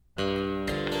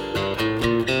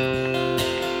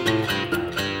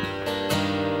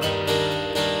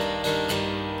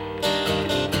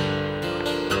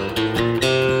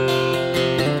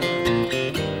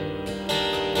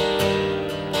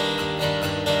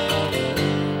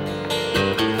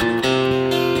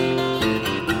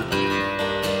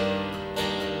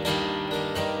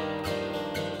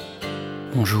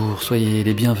soyez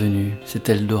les bienvenus, c'est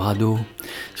Eldorado.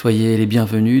 Soyez les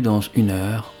bienvenus dans 1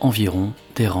 heure environ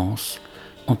d'errance,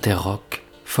 enterrock,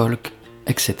 folk,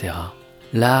 etc.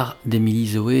 L'art d'EMILIE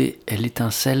ZOE est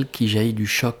l'étincelle qui jaillit du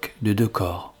choc de 2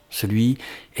 corps, celui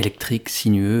électrique,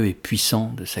 sinueux et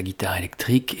puissant de sa guitare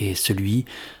électrique et celui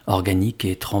organique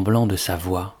et tremblant de sa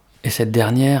voix. Et cette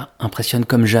dernière impressionne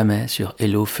comme jamais sur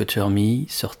Hello Future Me,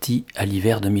 sorti à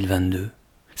l'hiver 2022.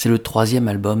 C'est le 3e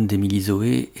album d'EMILIE ZOE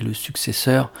et le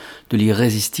successeur de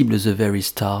l'irrésistible The Very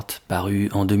Start, paru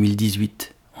en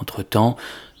 2018. Entre-temps,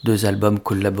 2 albums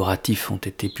collaboratifs ont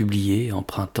été publiés,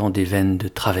 empruntant des veines de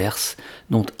traverse,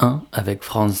 dont un avec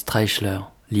Franz Streichler,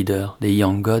 leader des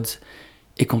Young Gods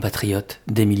et compatriote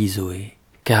d'EMILIE ZOE,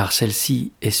 car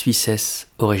celle-ci est suissesse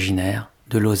originaire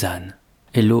de Lausanne.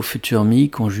 Hello Future Me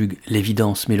conjugue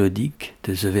l'évidence mélodique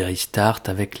de The Very Start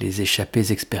avec les échappées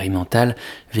expérimentales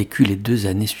vécues les 2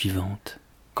 années suivantes.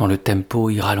 Quand le tempo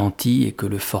y ralentit et que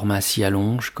le format s'y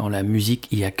allonge, quand la musique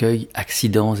y accueille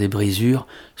accidents et brisures,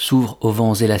 s'ouvre aux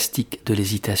vents élastiques de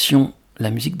l'hésitation, la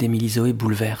musique d'EMILIE ZOE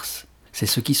bouleverse. C'est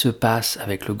ce qui se passe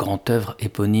avec le grand œuvre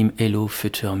éponyme Hello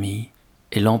Future Me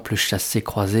et l'ample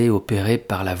chassé-croisé opéré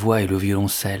par la voix et le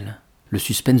violoncelle. Le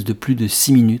suspense de plus de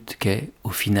 6 minutes qu'est,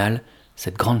 au final,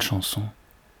 cette grande chanson.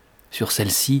 Sur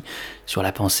celle-ci, sur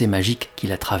la pensée magique qui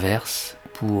la traverse,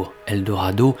 pour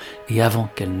Eldorado, et avant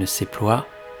qu'elle ne s'éploie,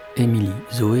 EMILIE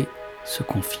ZOE se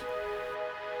confie.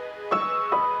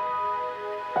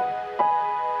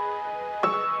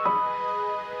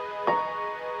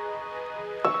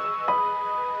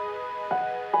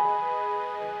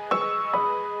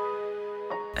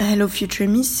 Hello Future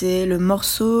Me, c'est le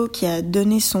morceau qui a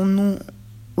donné son nom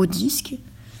au disque.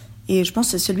 Et je pense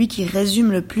que c'est celui qui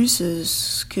résume le plus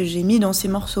ce que j'ai mis dans ces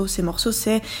morceaux. Ces morceaux,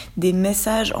 c'est des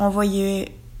messages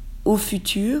envoyés au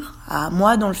futur, à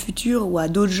moi dans le futur, ou à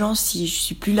d'autres gens si je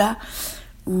suis plus là,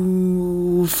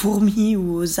 ou aux fourmis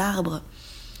ou aux arbres.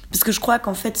 Parce que je crois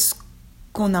qu'en fait, ce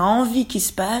qu'on a envie qu'il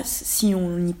se passe, si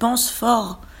on y pense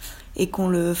fort et qu'on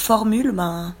le formule,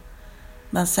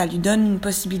 ça lui donne une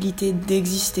possibilité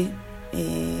d'exister.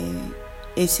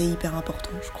 Et c'est hyper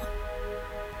important, je crois.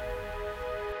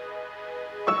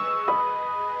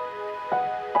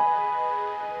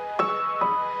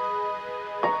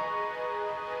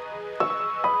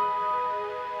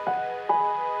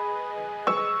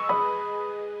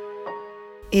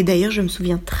 Et d'ailleurs, je me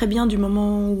souviens très bien du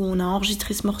moment où on a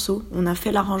enregistré ce morceau. On a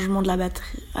fait l'arrangement de la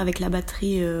batterie, avec la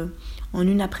batterie en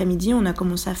une après-midi. On a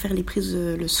commencé à faire les prises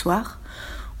le soir.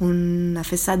 On a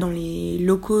fait ça dans les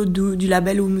locaux du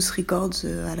label Hummus Records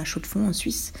à la Chaux-de-Fonds en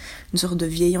Suisse. Une sorte de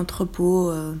vieil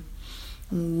entrepôt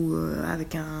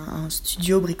avec un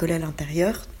studio bricolé à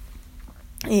l'intérieur.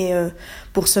 Et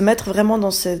pour se mettre vraiment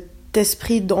dans cet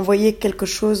esprit d'envoyer quelque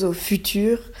chose au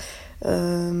futur,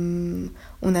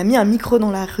 on a mis un micro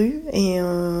dans la rue et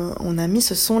on a mis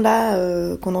ce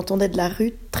son-là qu'on entendait de la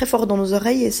rue très fort dans nos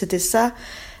oreilles, et c'était ça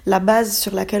la base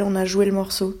sur laquelle on a joué le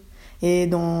morceau. Et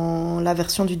dans la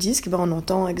version du disque, on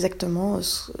entend exactement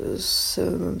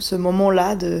ce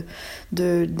moment-là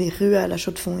des rues à la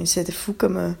Chaux-de-Fonds. Et c'était fou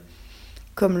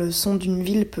comme le son d'une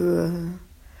ville peut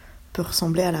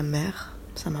ressembler à la mer.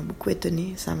 Ça m'a beaucoup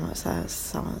étonnée, ça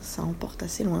emporte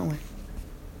assez loin, ouais.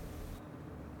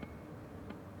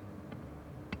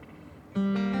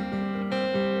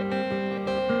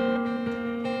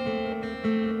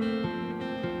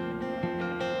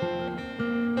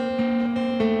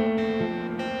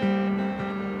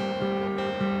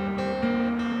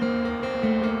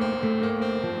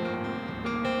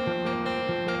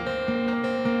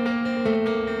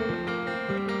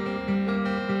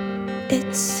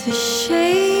 It's a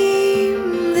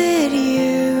shame that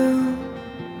you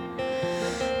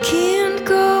can't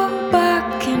go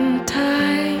back in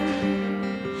time.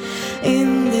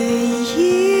 In the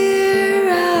year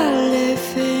I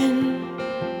live in,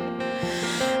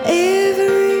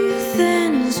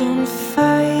 everything's on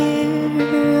fire.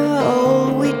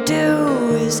 All we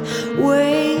do is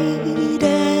wait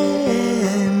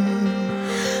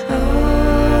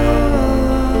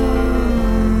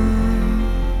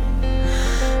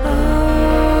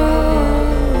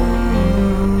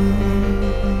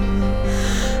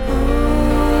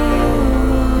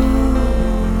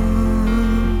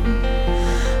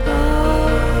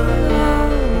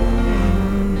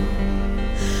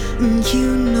and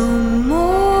you know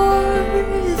more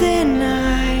than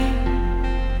I.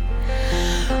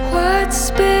 What's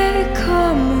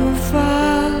become of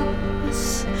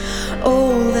us?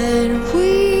 All that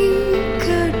we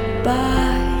could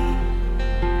buy,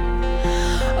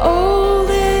 all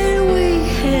that we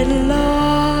had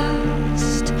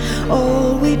lost.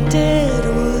 All we did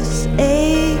was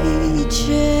age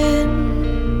and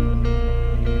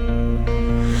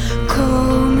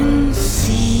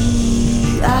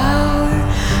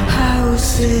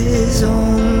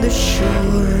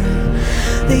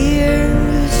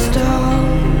The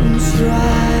storms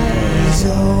rise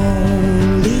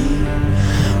only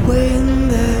when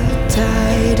the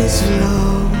tide is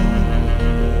low.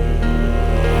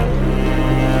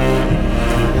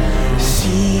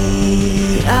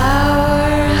 See our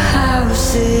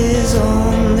houses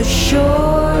on the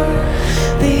shore.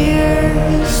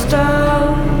 The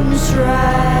storms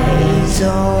rise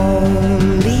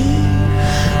only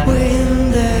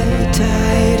when the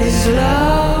tide is low.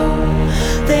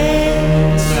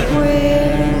 That's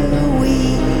where we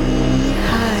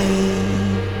hide.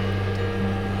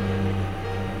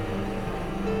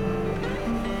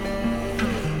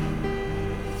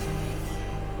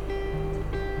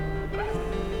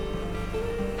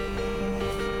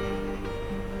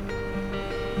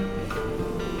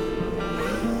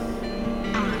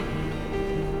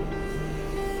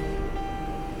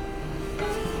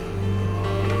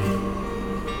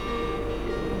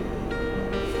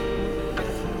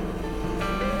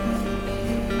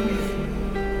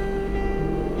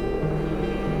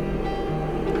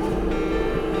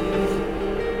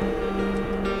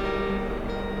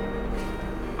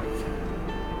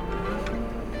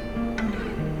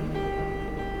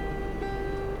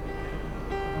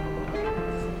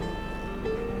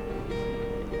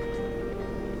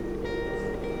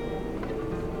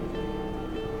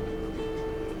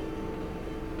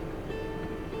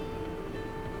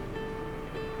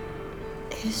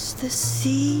 Is the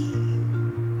sea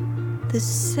the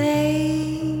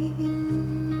same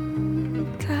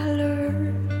color?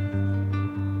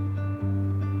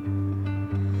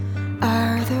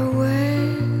 Are there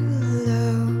willows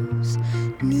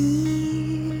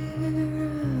nearby?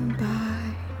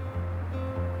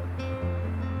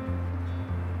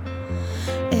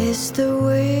 Is the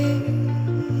weather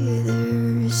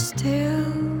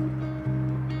still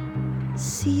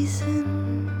seasoned?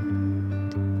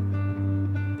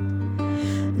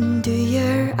 Do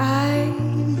your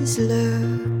eyes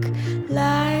look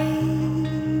like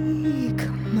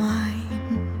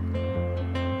mine?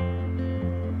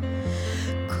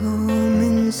 Come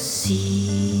and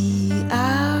see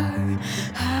our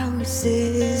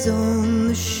houses on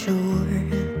the shore.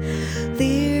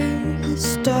 Their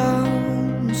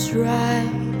storms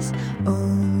rise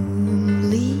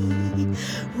only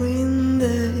when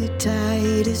the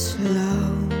tide is low.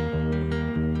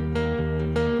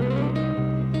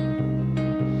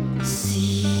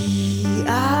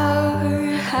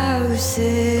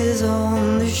 Houses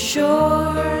on the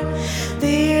shore,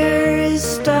 their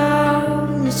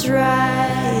storms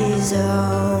rise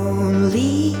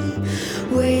only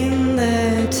when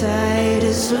the tide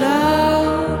is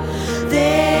low.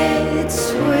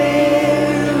 That's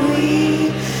where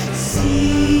we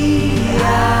see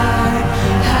our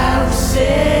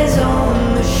houses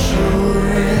on the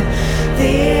shore.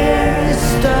 Their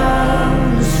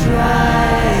storms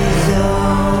rise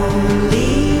only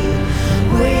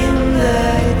when the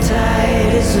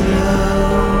tide is low.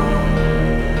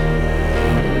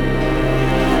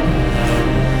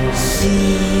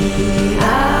 See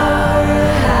our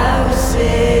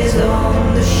houses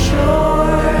on the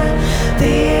shore.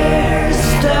 Their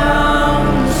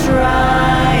storms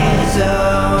rise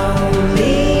only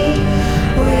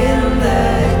when the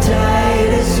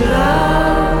tide is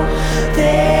low.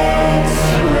 That's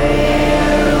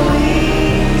where we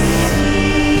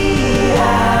see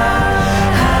our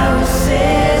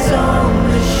houses on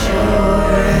the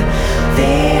shore.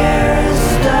 Their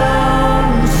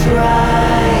storms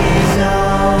rise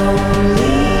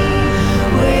only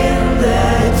when the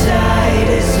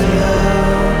tide is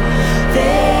low.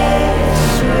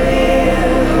 That's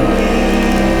where we hide.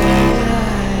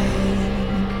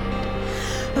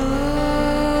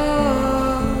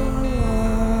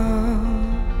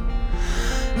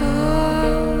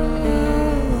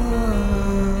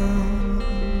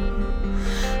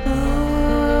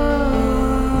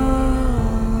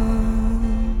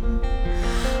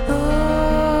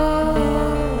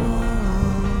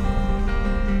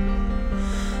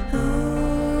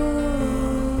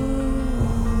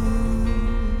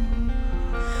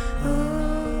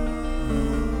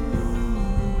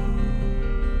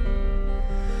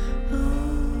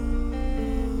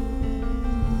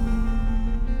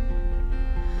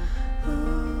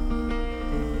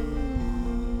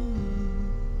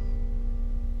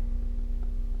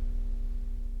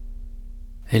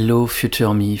 Hello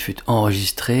Future Me fut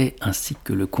enregistré ainsi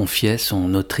que le confiait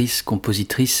son autrice,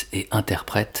 compositrice et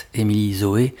interprète EMILIE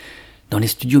ZOE dans les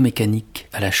studios mécaniques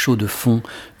à la Chaux-de-Fonds,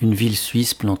 une ville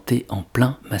suisse plantée en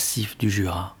plein massif du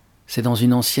Jura. C'est dans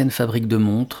une ancienne fabrique de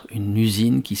montres, une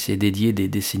usine qui s'est dédiée des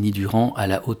décennies durant à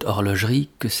la haute horlogerie,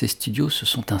 que ces studios se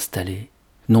sont installés.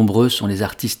 Nombreux sont les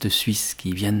artistes suisses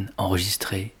qui y viennent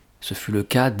enregistrer. Ce fut le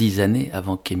cas 10 années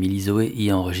avant qu'EMILIE ZOE y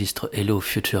enregistre Hello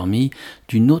Future Me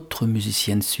d'une autre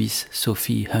musicienne suisse,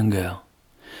 Sophie Hunger.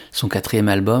 Son 4e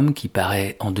album, qui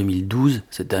paraît en 2012,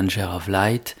 The Danger of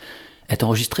Light, est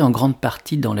enregistré en grande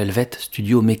partie dans l'Helvète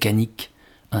Studio Mécanique,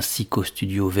 ainsi qu'au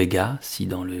studio Vega, si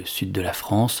dans le sud de la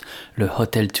France, le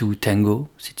Hotel 2 Tango,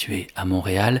 situé à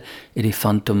Montréal, et les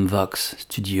Phantom Vox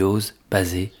Studios,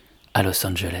 basés à Los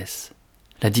Angeles.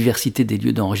 La diversité des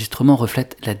lieux d'enregistrement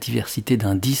reflète la diversité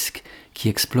d'un disque qui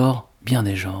explore bien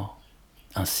des genres.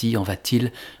 Ainsi en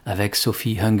va-t-il avec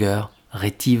Sophie Hunger,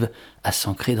 rétive à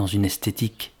s'ancrer dans une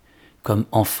esthétique. Comme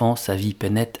enfant, sa vie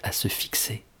peinait à se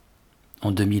fixer. En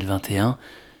 2021,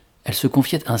 elle se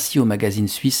confiait ainsi au magazine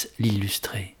suisse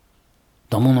L'Illustré.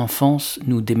 Dans mon enfance,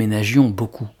 nous déménagions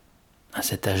beaucoup. À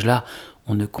cet âge-là,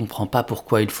 on ne comprend pas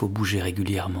pourquoi il faut bouger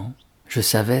régulièrement. Je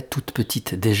savais, toute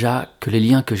petite déjà, que les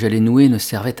liens que j'allais nouer ne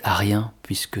servaient à rien,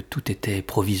 puisque tout était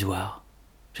provisoire.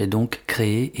 J'ai donc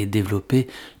créé et développé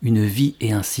une vie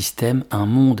et un système, un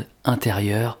monde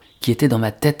intérieur qui était dans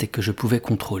ma tête et que je pouvais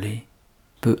contrôler.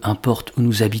 Peu importe où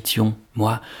nous habitions,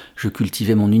 moi, je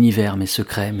cultivais mon univers, mes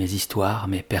secrets, mes histoires,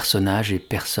 mes personnages et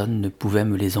personne ne pouvait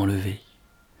me les enlever.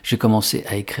 J'ai commencé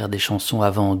à écrire des chansons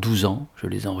avant 12 ans, je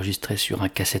les enregistrais sur un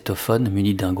cassettophone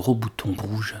muni d'un gros bouton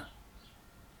rouge.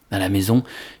 À la maison,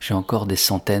 j'ai encore des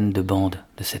centaines de bandes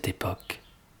de cette époque.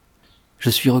 Je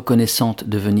suis reconnaissante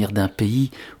de venir d'un pays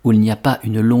où il n'y a pas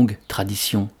une longue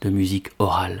tradition de musique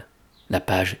orale. La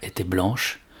page était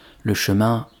blanche, le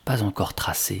chemin pas encore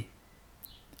tracé.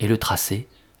 Et le tracé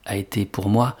a été pour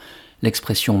moi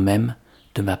l'expression même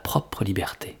de ma propre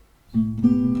liberté.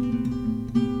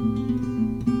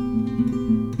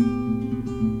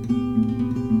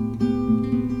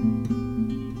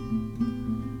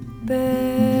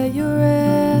 Bear your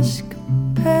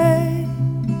escapade.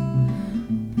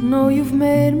 Know you've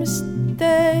made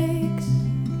mistakes,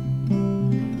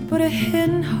 but a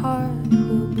hidden heart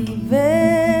will be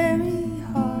very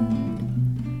hard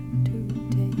to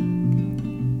take.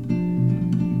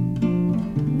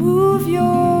 Move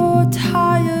your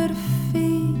tired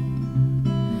feet.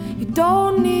 You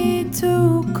don't need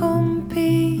to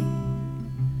compete,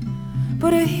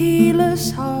 but a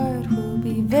healer's heart will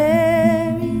be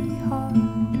very hard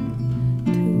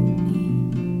to need.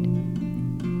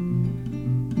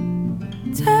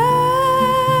 Take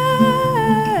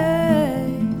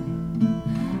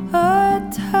a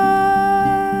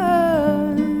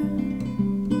turn,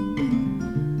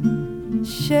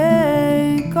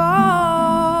 shake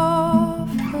off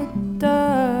the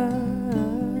dirt.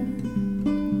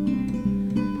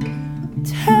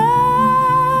 Take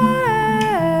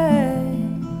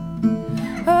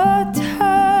a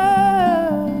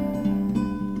turn,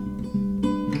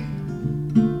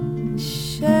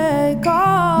 shake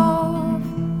off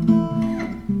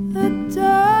the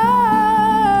dirt.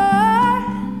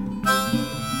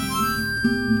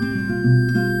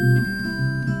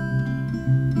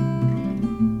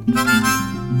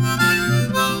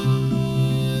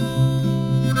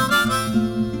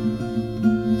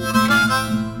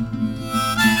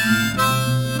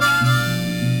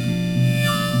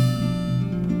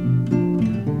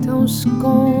 Don't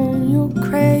scorn your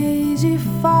crazy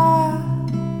fire.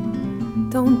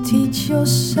 Don't teach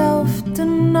yourself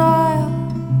denial.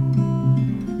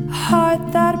 A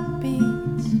heart that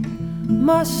beats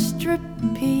must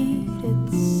repeat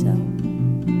itself.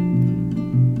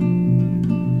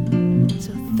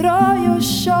 So throw your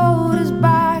shoulders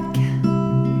back,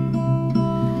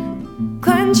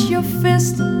 clench your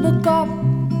fist and look up.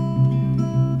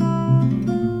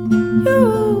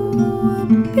 You will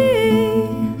be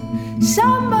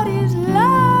somebody's love.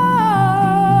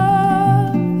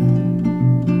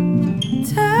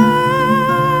 Take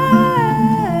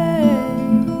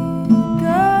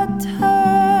a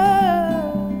turn,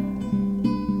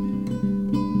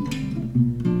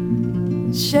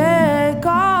 shake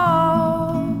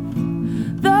off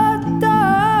the dirt.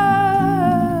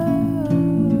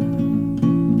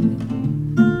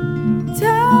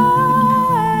 Take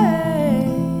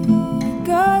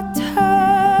a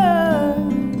turn,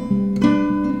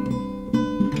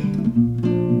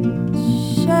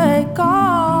 shake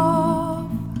off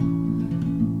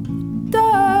the dirt.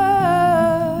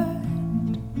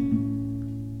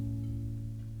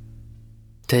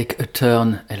 Take a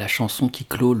Turn est la chanson qui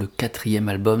clôt le 4e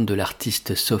album de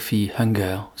l'artiste Sophie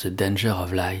Hunger, The Danger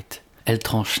of Light. Elle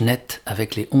tranche net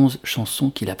avec les 11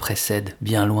 chansons qui la précèdent,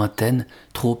 bien lointaines,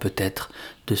 trop peut-être,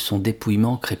 de son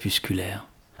dépouillement crépusculaire.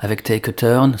 Avec Take a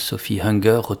Turn, Sophie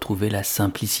Hunger retrouvait la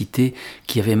simplicité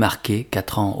qui avait marqué,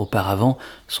 4 ans auparavant,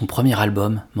 son premier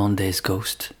album, Monday's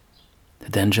Ghost.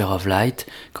 The Danger of Light,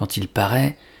 quand il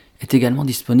paraît, est également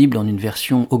disponible en une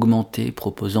version augmentée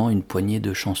proposant une poignée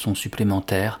de chansons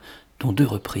supplémentaires, dont 2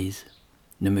 reprises.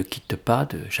 Ne me quitte pas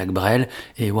de Jacques Brel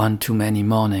et One Too Many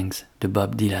Mornings de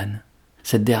Bob Dylan.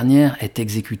 Cette dernière est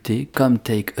exécutée comme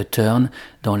Take a Turn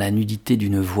dans la nudité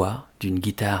d'une voix, d'une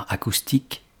guitare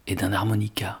acoustique et d'un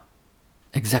harmonica.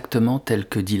 Exactement tel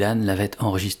que Dylan l'avait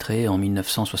enregistré en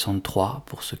 1963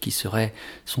 pour ce qui serait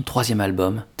son 3e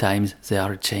album, Times They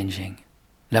Are Changing.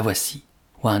 La voici,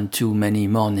 One Too Many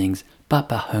Mornings, pas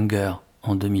par Hunger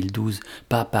en 2012,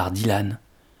 pas par Dylan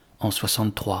en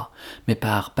 1963, mais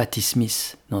par Patti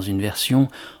Smith dans une version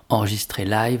enregistrée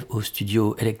live au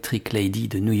studio Electric Lady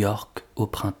de New York au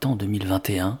printemps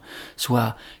 2021,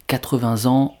 soit 80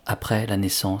 ans après la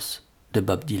naissance de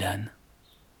Bob Dylan.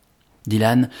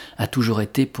 Dylan a toujours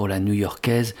été pour la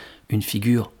New-Yorkaise une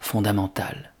figure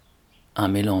fondamentale. Un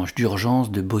mélange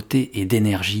d'urgence, de beauté et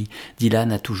d'énergie,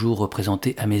 Dylan a toujours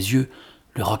représenté à mes yeux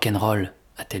le rock'n'roll,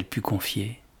 a-t-elle pu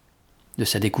confier. De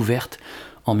sa découverte,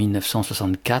 en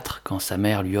 1964, quand sa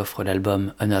mère lui offre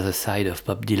l'album Another Side of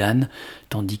Bob Dylan,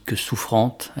 tandis que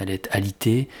souffrante, elle est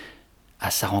alitée,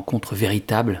 à sa rencontre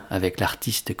véritable avec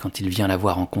l'artiste quand il vient la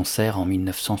voir en concert en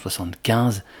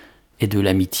 1975, et de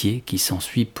l'amitié qui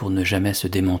s'ensuit pour ne jamais se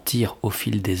démentir au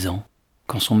fil des ans.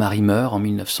 Quand son mari meurt en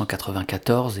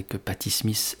 1994 et que Patti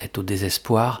Smith est au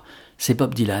désespoir, c'est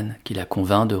Bob Dylan qui la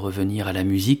convainc de revenir à la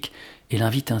musique et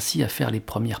l'invite ainsi à faire les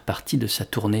premières parties de sa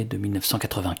tournée de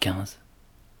 1995.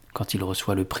 Quand il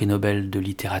reçoit le prix Nobel de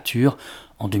littérature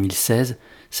en 2016,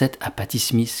 c'est à Patti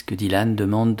Smith que Dylan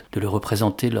demande de le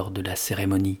représenter lors de la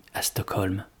cérémonie à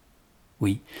Stockholm.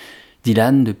 Oui,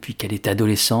 Dylan, depuis qu'elle est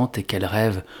adolescente et qu'elle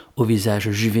rêve au visage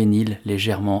juvénile,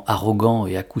 légèrement arrogant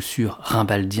et à coup sûr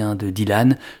rimbaldien de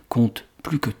Dylan, compte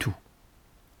plus que tout.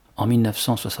 En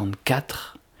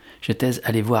 1964, j'étais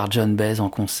allé voir John Baez en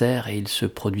concert et il se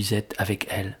produisait avec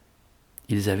elle.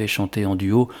 Ils avaient chanté en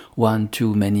duo One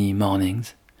Too Many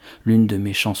Mornings, l'une de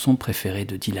mes chansons préférées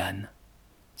de Dylan.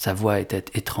 Sa voix était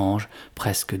étrange,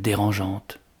 presque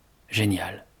dérangeante,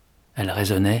 géniale. Elle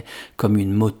résonnait comme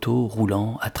une moto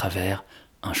roulant à travers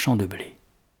un champ de blé.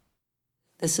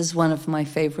 This is one of my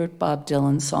favorite Bob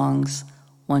Dylan songs,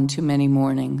 One Too Many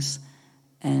Mornings,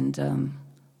 and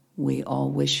we all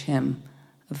wish him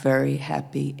a very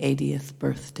happy 80th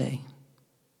birthday.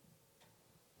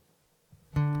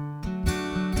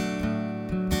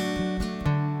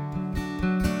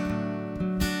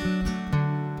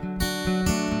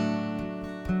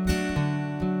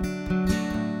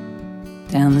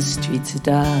 Down the streets the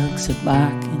dogs are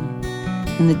barking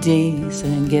and the days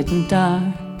are getting dark.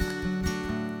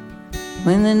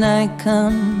 When the night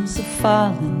comes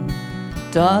a-falling,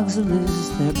 dogs will lose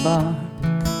their bark.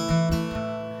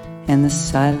 And the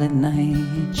silent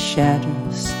night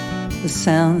shatters the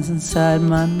sounds inside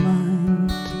my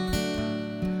mind.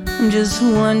 I'm just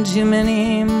one too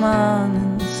many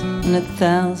mornings and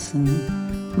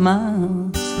 1,000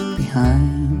 miles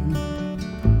behind.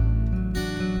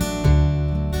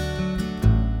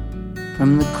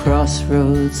 From the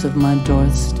crossroads of my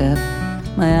doorstep,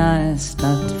 my eyes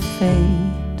start to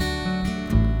fade,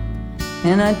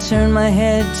 and I turn my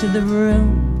head to the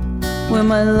room where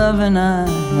my love and I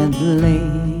had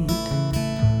laid.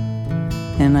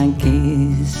 And I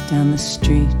gaze down the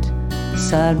street,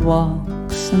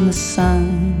 sidewalks and the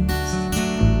signs.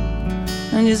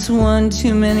 And just one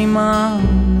too many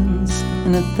mornings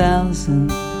and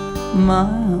 1,000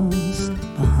 miles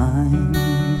behind.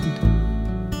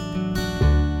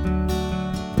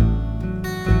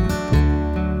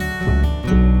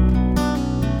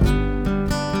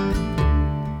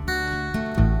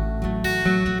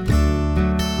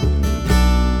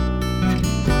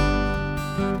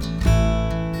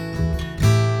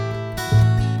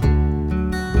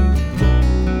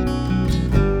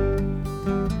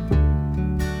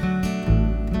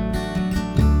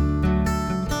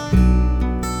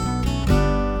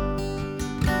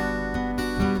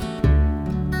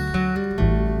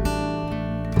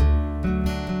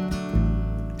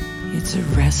 It's a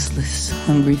restless,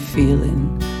 hungry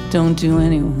feeling, don't do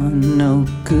anyone no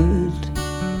good.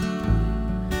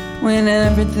 When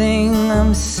everything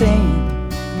I'm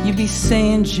saying, you be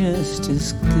saying just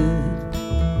as good.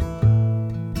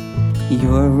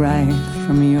 You're right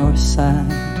from your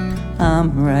side,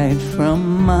 I'm right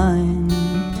from mine.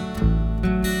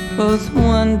 Both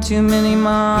one too many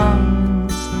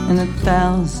miles and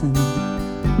 1,000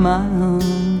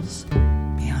 miles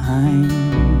behind.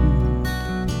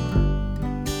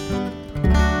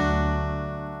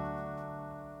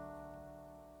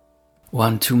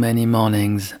 One Too Many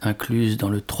Mornings, incluse dans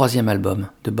le 3e album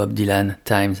de Bob Dylan,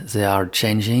 Times They Are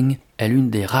Changing, est l'une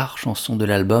des rares chansons de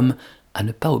l'album à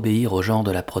ne pas obéir au genre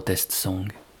de la protest song.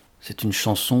 C'est une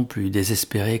chanson plus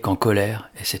désespérée qu'en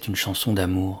colère, et c'est une chanson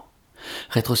d'amour.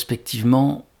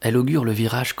 Rétrospectivement, elle augure le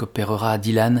virage qu'opérera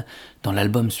Dylan dans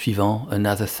l'album suivant,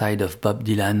 Another Side of Bob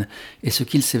Dylan, et ce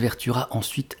qu'il s'évertuera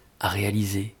ensuite à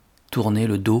réaliser, tourner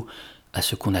le dos à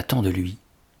ce qu'on attend de lui.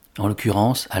 En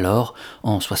l'occurrence, alors,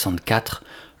 en 64,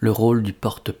 le rôle du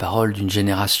porte-parole d'une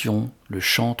génération, le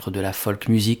chantre de la folk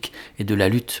music et de la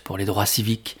lutte pour les droits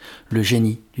civiques, le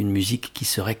génie d'une musique qui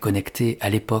serait connectée à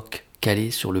l'époque,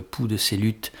 calée sur le pouls de ses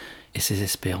luttes et ses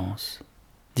espérances.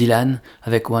 Dylan,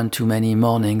 avec One Too Many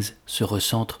Mornings, se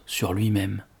recentre sur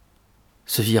lui-même.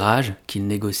 Ce virage, qu'il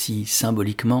négocie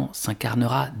symboliquement,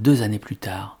 s'incarnera 2 années plus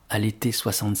tard, à l'été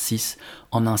 66,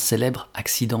 en un célèbre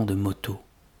accident de moto.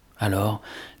 Alors,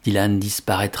 Dylan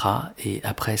disparaîtra et,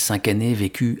 après 5 années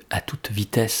vécues à toute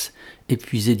vitesse,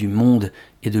 épuisé du monde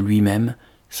et de lui-même,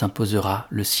 s'imposera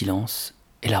le silence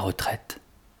et la retraite.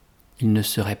 Il ne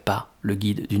serait pas le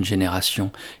guide d'une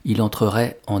génération, il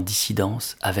entrerait en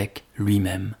dissidence avec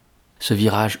lui-même. Ce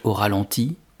virage au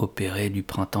ralenti, opéré du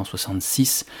printemps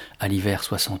 66 à l'hiver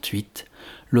 68,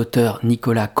 l'auteur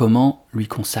Nicolas Comment lui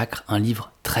consacre un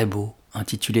livre très beau,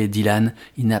 intitulé Dylan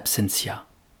in absentia.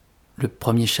 Le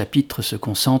premier chapitre se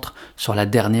concentre sur la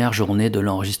dernière journée de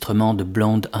l'enregistrement de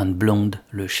Blonde and Blonde,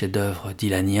 le chef-d'œuvre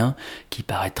dylanien qui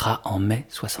paraîtra en mai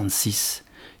 66,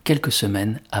 quelques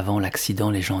semaines avant l'accident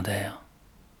légendaire.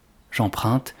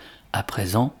 J'emprunte à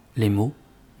présent les mots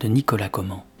de Nicolas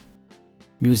Comment.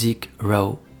 Music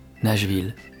Row,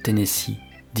 Nashville, Tennessee,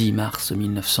 10 mars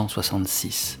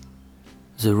 1966.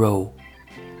 The Row,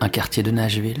 un quartier de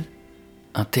Nashville,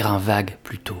 un terrain vague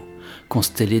plutôt,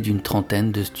 constellé d'une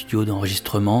trentaine de studios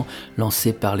d'enregistrement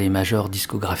lancés par les majors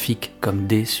discographiques comme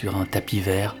dés sur un tapis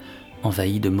vert,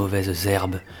 envahi de mauvaises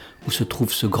herbes, où se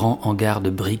trouve ce grand hangar de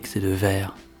briques et de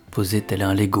verre, posé tel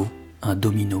un Lego, un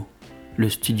domino, le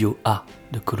studio A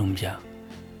de Columbia.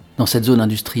 Dans cette zone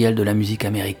industrielle de la musique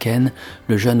américaine,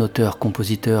 le jeune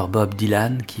auteur-compositeur Bob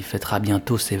Dylan, qui fêtera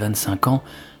bientôt ses 25 ans,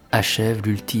 achève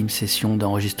l'ultime session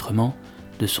d'enregistrement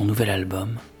de son nouvel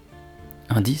album.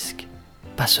 Un disque ?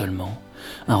 Pas seulement.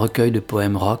 Un recueil de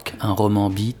poèmes rock, un roman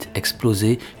beat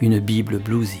explosé, une bible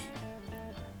bluesy.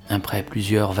 Après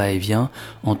plusieurs va-et-vient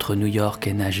entre New York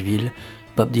et Nashville,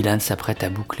 Bob Dylan s'apprête à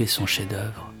boucler son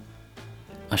chef-d'œuvre.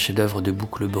 Un chef-d'œuvre de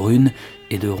boucles brunes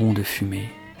et de ronds de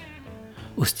fumée.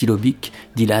 Au stylo bic,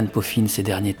 Dylan peaufine ses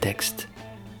derniers textes.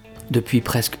 Depuis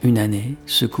presque 1 année,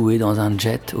 secoués dans un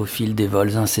jet au fil des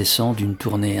vols incessants d'une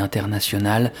tournée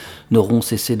internationale, n'auront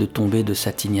cessé de tomber de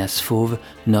sa tignasse fauve,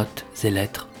 notes et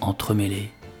lettres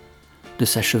entremêlées. De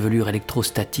sa chevelure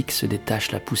électrostatique se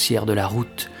détache la poussière de la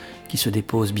route, qui se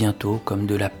dépose bientôt comme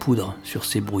de la poudre sur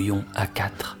ses brouillons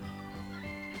A4.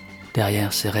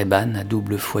 Derrière ses Ray-Ban à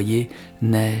double foyer,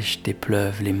 neigent et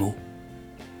pleuvent les mots.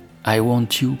 I Want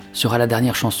You sera la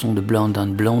dernière chanson de Blonde and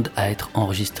Blonde à être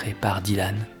enregistrée par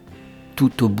Dylan.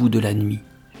 Tout au bout de la nuit,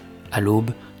 à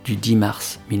l'aube du 10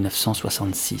 mars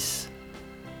 1966.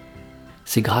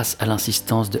 C'est grâce à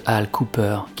l'insistance de Al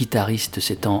Cooper, guitariste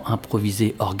s'étant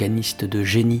improvisé organiste de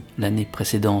génie l'année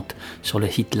précédente sur le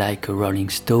hit Like a Rolling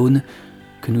Stone,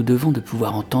 que nous devons de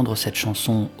pouvoir entendre cette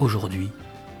chanson aujourd'hui.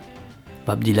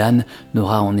 Bob Dylan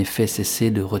n'aura en effet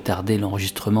cessé de retarder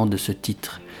l'enregistrement de ce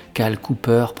titre, qu'Al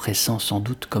Cooper pressent sans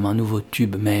doute comme un nouveau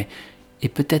tube, mais, et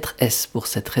peut-être est-ce pour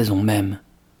cette raison même,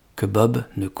 que Bob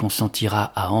ne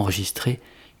consentira à enregistrer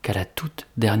qu'à la toute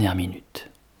dernière minute.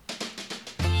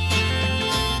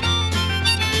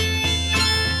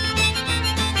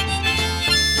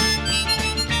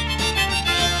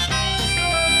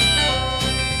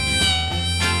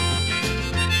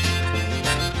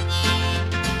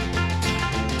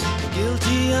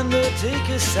 Guilty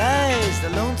undertaker sighs, the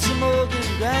lonesome organ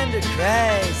grinder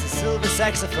cries, the silver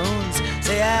saxophones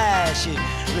say I should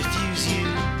refuse you.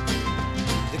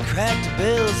 Cracked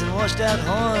bells and washed out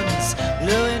horns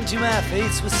blow into my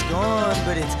face with scorn,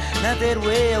 but it's not that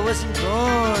way, I wasn't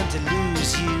born to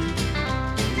lose you.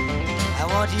 I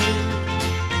want you,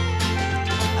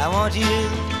 I want you,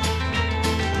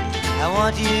 I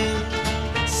want you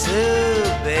so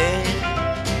bad.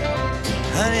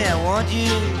 Honey, I want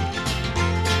you.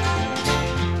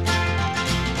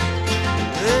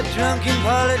 The drunken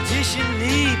politician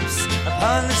leaps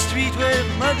upon the street where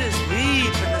mothers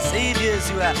weep, and the saviors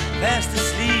who are fast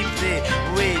asleep, they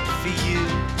wait for you.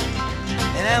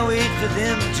 And I wait for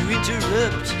them to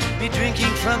interrupt me drinking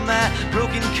from my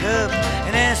broken cup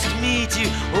and ask me to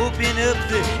open up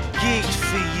the gate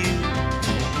for you.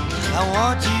 I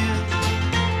want you,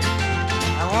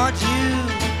 I want you.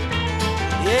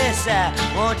 Yes, I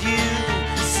want you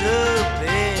so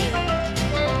bad.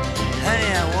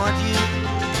 Honey, I want you.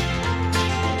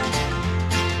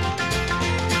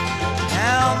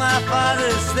 Now my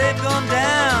fathers, they've gone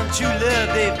down. True love,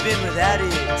 they've been without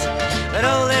it. But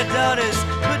all their daughters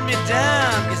put me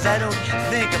down, 'cause I don't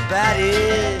think about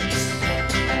it.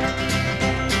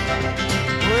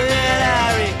 Well, I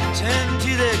return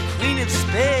to the Queen of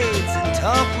Spades and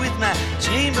talk with my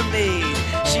chambermaid.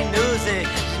 She knows that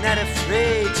she's not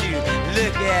afraid to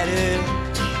look at her.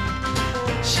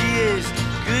 She is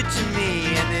good to me,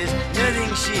 and there's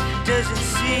nothing she doesn't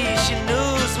see. She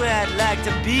knows where I'd like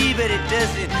to be, but it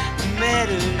doesn't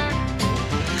matter.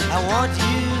 I want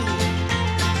you.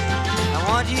 I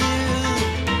want you.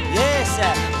 Yes, I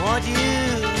want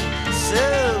you so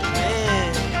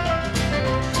bad.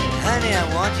 Honey, I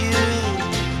want you.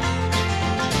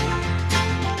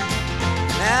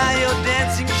 Now your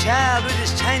dancing child with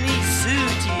his Chinese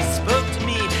suit, he spoke to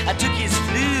me, I took his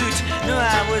flute. No,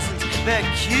 I wasn't very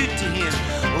cute to him,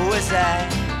 was I?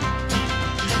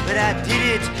 But I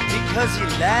did it because he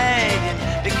lied, and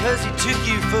because he took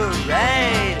you for a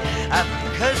ride.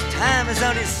 Because time is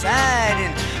on his side,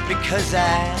 and because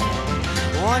I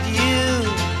want you.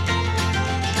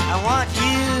 I want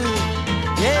you.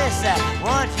 Yes, I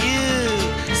want you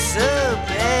so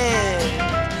bad.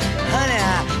 Honey,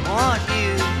 I want you.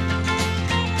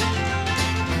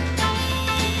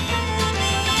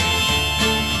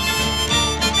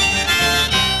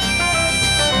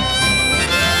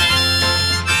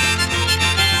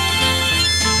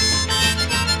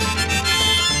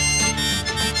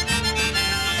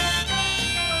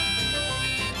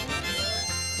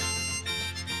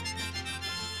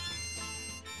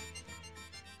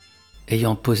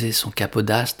 Ayant posé son capot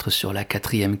d'astre sur la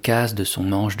 4e case de son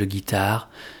manche de guitare,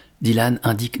 Dylan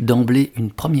indique d'emblée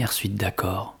une première suite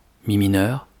d'accords. Mi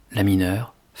mineur, La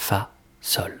mineur, Fa,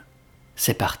 Sol.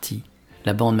 C'est parti.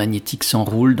 La bande magnétique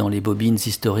s'enroule dans les bobines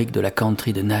historiques de la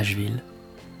country de Nashville.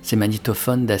 Ces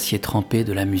magnétophones d'acier trempé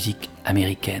de la musique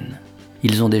américaine.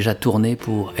 Ils ont déjà tourné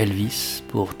pour Elvis,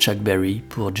 pour Chuck Berry,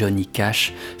 pour Johnny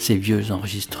Cash, ces vieux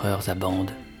enregistreurs à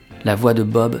bande. La voix de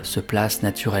Bob se place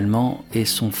naturellement et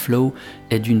son flow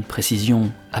est d'une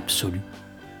précision absolue.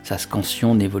 Sa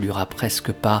scansion n'évoluera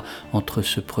presque pas entre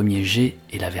ce premier jet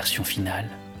et la version finale.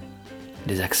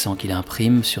 Les accents qu'il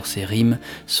imprime sur ses rimes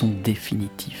sont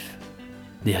définitifs.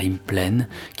 Des rimes pleines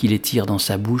qu'il étire dans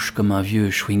sa bouche comme un vieux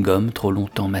chewing-gum trop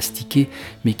longtemps mastiqué,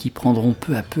 mais qui prendront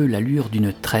peu à peu l'allure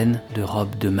d'une traîne de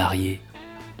robe de mariée.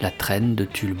 La traîne de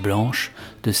tulle blanche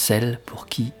de celle pour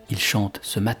qui il chante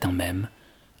ce matin même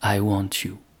 « I want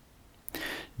you ».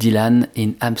 Dylan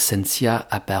in Absentia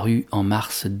apparu en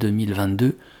mars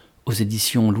 2022 aux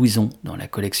éditions Louison dans la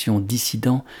collection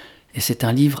Dissidents, et c'est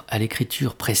un livre à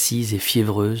l'écriture précise et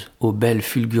fiévreuse, aux belles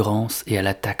fulgurances et à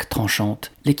l'attaque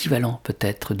tranchante, l'équivalent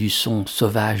peut-être du son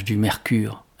sauvage du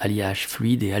mercure, alliage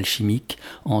fluide et alchimique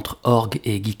entre orgue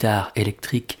et guitare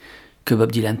électrique que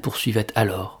Bob Dylan poursuivait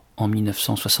alors, en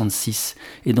 1966,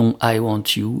 et dont I Want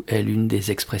You est l'une des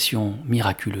expressions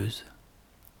miraculeuses.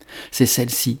 C'est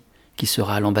celle-ci qui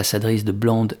sera l'ambassadrice de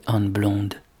Blonde on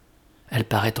Blonde. Elle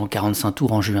paraît en 45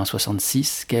 tours en juin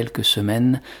 66, quelques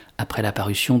semaines après la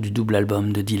parution du double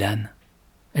album de Dylan.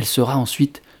 Elle sera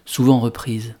ensuite souvent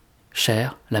reprise.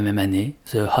 Cher, la même année,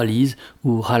 The Hollies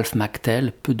ou Ralph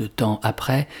McTell, peu de temps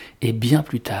après, et bien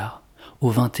plus tard,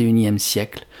 au XXIe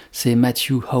siècle, c'est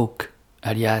Matthew Hawke,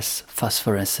 alias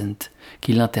Phosphorescent,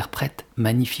 qui l'interprète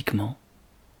magnifiquement.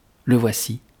 Le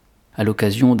voici, à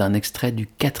l'occasion d'un extrait du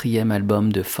 4e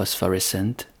album de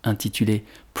Phosphorescent, intitulé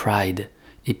Pride,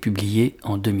 et publié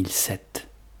en 2007.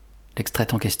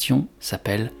 L'extrait en question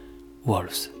s'appelle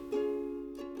Wolves.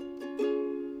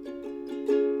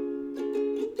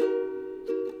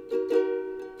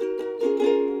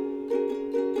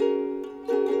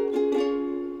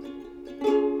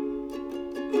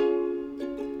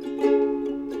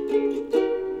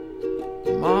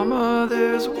 Mama,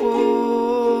 there's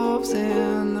wolves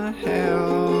in the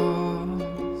house.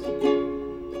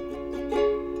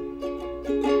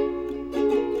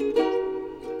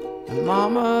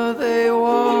 Mama, they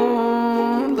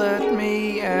won't let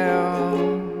me out.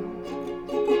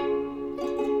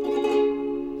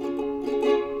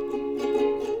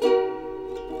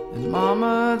 And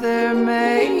Mama, they're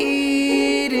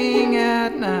mating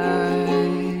at night.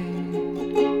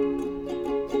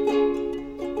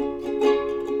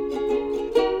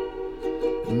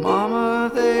 And Mama,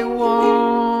 they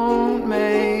won't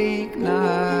make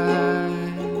night.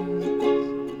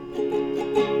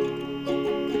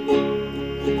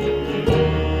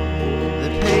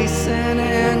 Pacing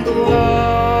and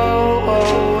glowing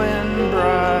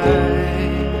bright.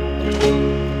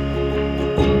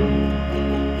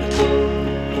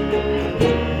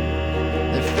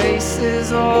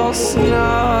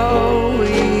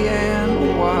 snowy and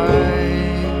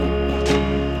white.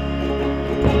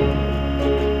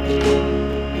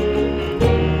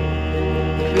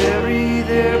 Bury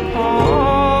their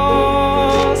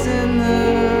paws in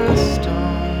the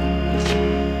stone.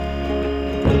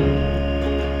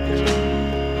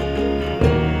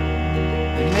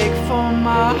 They make for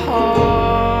my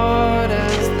heart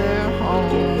as their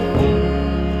home.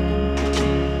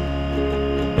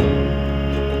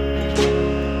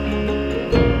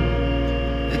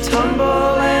 They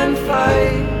tumble and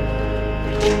fight,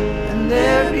 and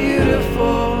they're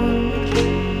beautiful.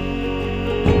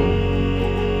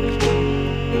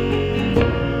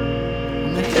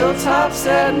 On the hilltops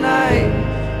at night,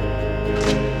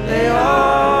 they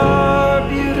are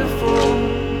beautiful.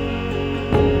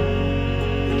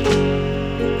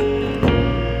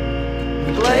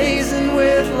 Blazing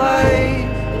with light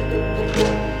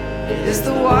is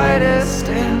the widest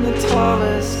and the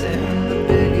tallest and the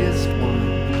biggest one.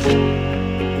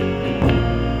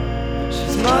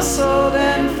 She's muscled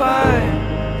and fine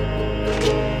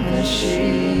when she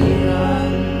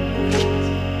runs.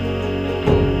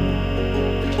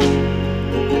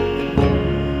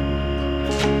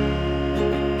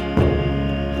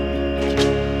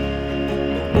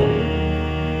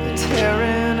 They're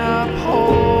tearing up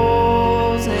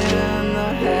holes in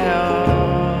the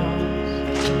house.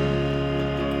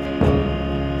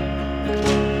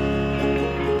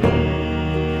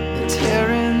 They're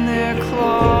tearing their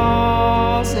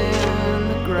claws in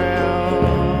the ground.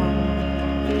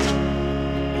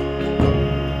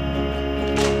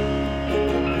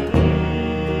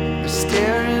 They're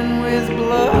staring with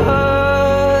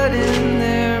blood in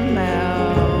their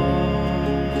mouth.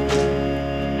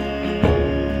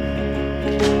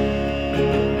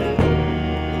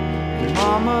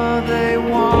 Mama, they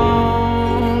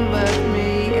won't let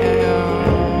me out.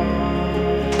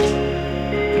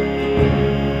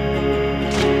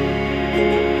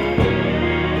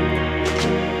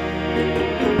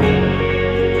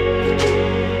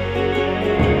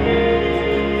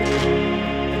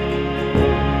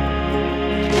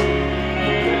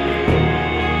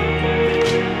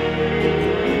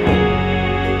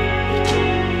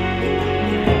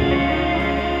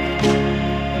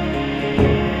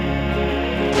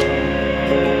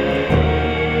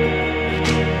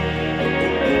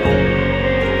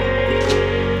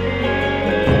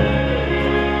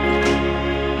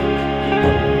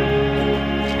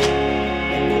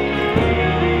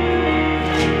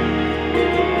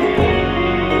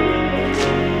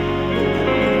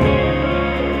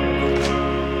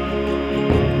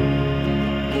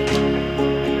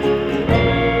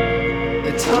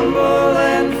 They tumble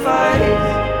and fight,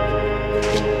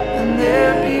 and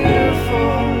they're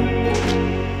beautiful.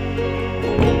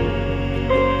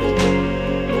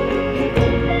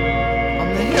 On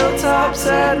the hilltops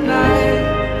at night,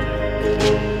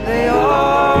 they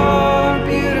are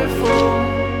beautiful.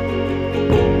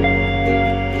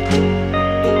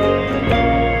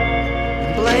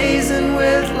 Blazing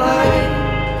with light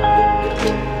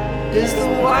is the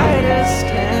widest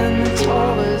and the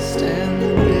tallest and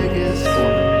the biggest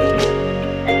one.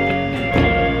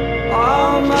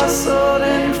 All muscled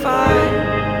and fine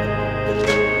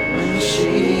when she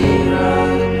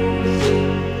runs.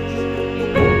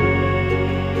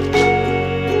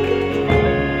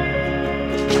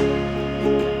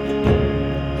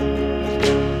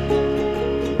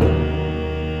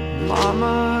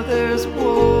 Mama, there's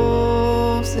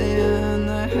wolves in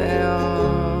the house.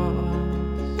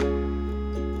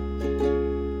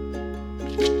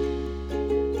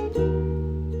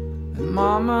 And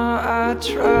Mama, I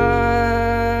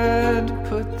tried to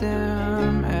put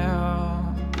them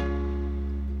out.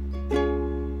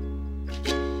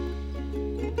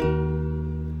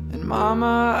 And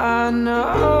Mama, I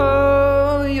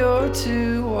know you're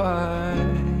too wise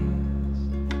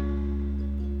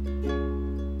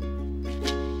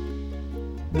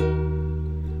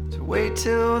to wait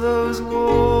till those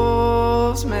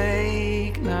wolves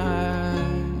make nice.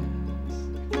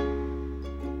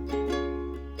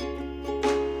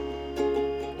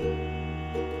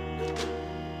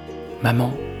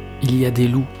 Maman, il y a des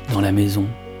loups dans la maison.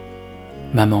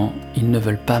 Maman, ils ne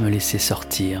veulent pas me laisser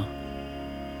sortir.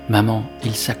 Maman,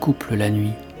 ils s'accouplent la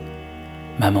nuit.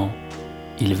 Maman,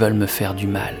 ils veulent me faire du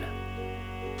mal.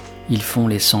 Ils font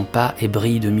les 100 pas et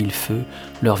brillent de 1000 feux.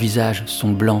 Leurs visages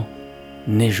sont blancs,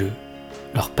 neigeux.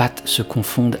 Leurs pattes se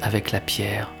confondent avec la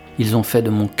pierre. Ils ont fait de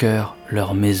mon cœur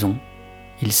leur maison.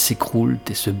 Ils s'écroulent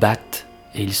et se battent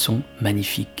et ils sont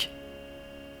magnifiques.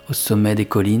 Au sommet des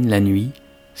collines, la nuit,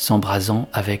 s'embrasant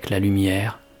avec la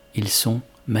lumière, ils sont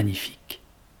magnifiques.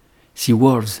 Si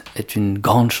Wolves est une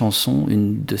grande chanson,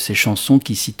 une de ces chansons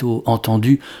qui, sitôt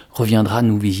entendue, reviendra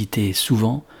nous visiter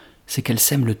souvent, c'est qu'elle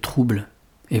sème le trouble,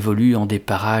 évolue en des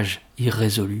parages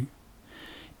irrésolus.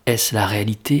 Est-ce la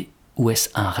réalité ou est-ce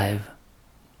un rêve ?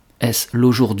 Est-ce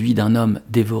l'aujourd'hui d'un homme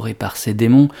dévoré par ses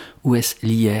démons ou est-ce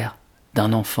l'hier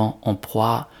d'un enfant en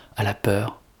proie à la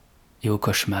peur et au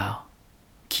cauchemar ?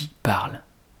 Qui parle ?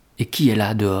 Et qui est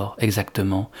là dehors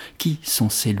exactement ? Qui sont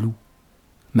ces loups ?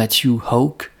 Matthew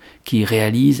Hawke, qui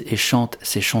réalise et chante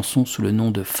ses chansons sous le nom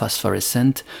de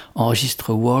Phosphorescent,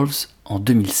 enregistre Wolves en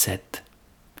 2007.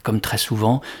 Comme très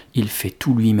souvent, il fait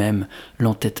tout lui-même,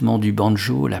 l'entêtement du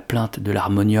banjo, la plainte de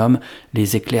l'harmonium,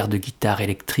 les éclairs de guitare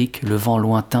électrique, le vent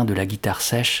lointain de la guitare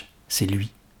sèche, c'est lui.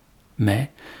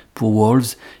 Mais, pour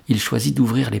Wolves, il choisit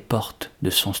d'ouvrir les portes de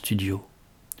son studio.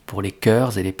 Pour les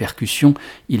chœurs et les percussions,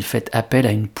 il fait appel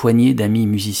à une poignée d'amis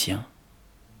musiciens.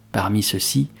 Parmi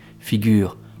ceux-ci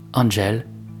figure Angel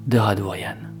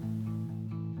DERADOORIAN.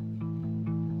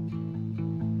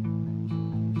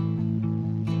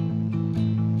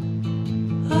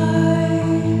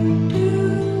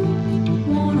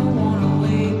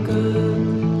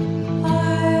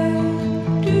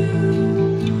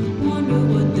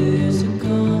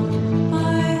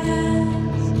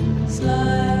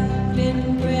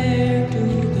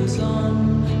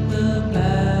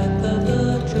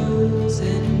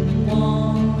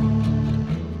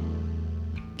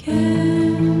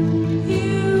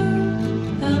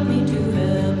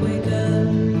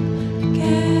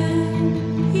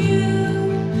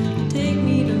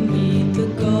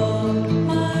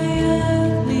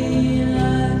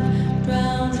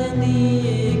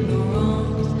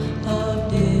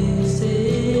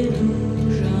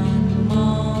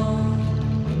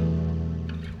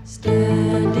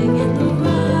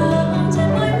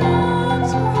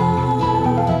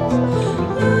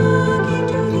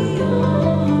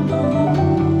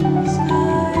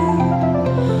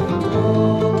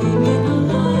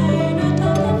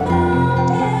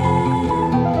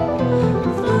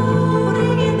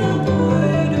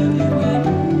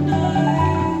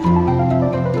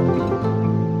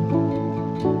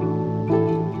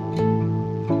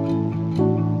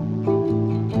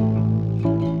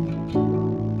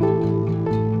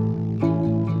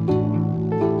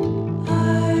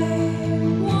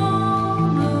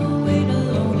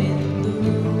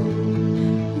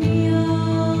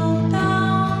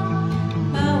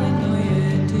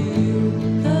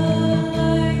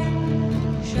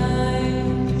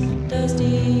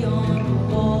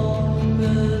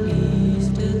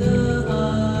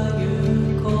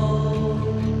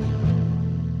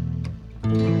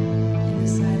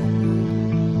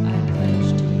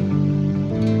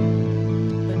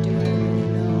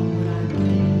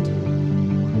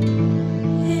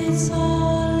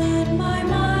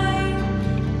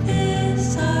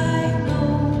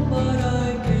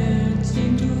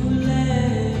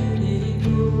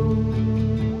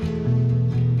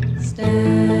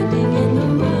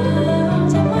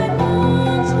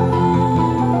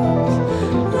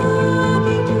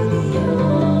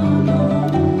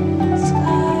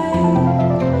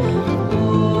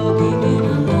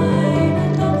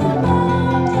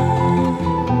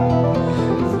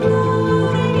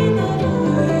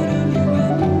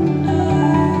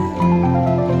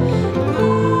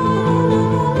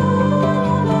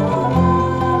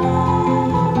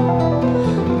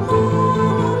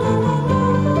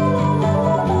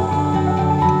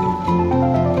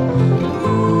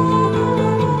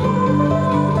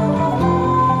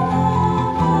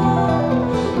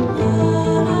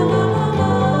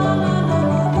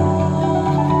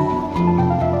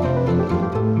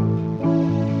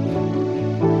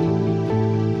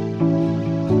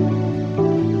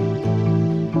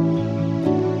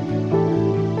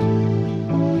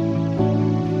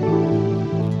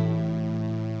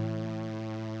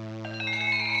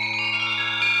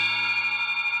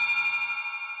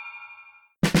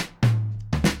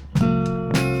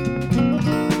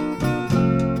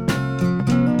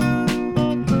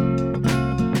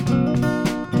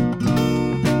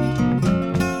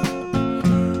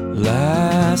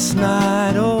 Last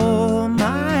night, oh,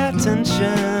 my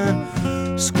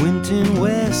attention squinting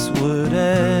westward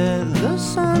at the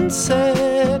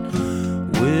sunset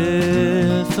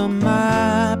with a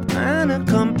map and a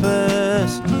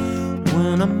compass.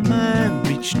 When a man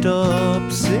reached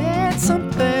up, said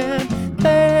something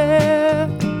there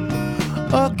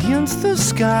against the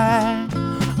sky,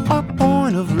 a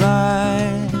point of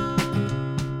light.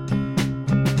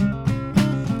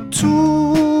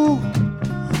 Too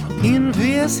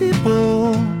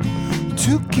invisible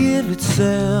to give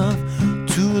itself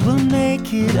to the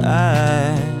naked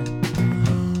eye.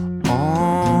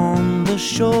 On the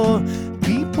shore,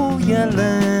 people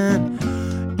yelling,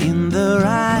 in their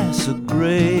eyes a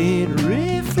great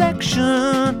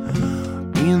reflection,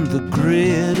 in the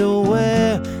grid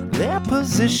aware their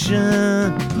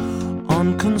position,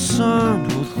 unconcerned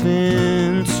with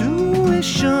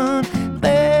intuition.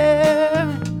 There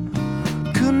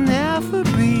could never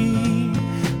be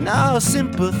no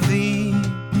sympathy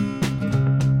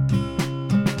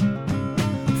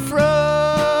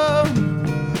from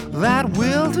that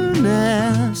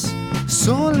wilderness,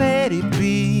 so let it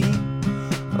be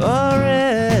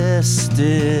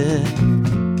arrested.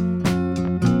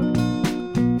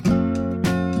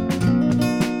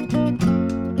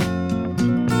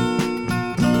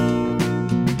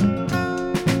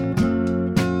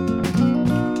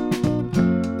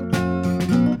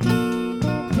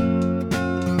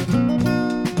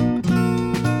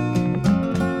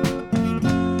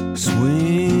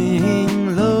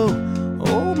 Swing low,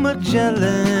 Lo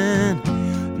Magellan,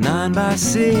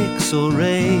 9x6 or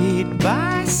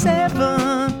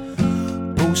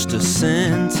 8x7. Post a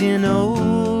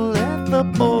sentinel at the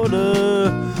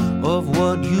border of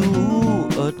what you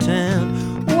attend,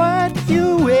 what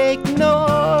you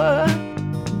ignore.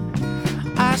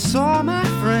 I saw my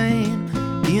frame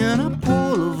in a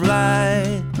pool of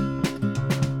light,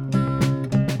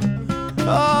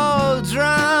 all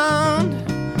drowned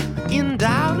in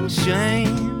doubt and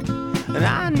shame, and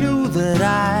I knew that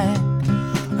I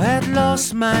had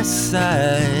lost my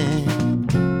sight.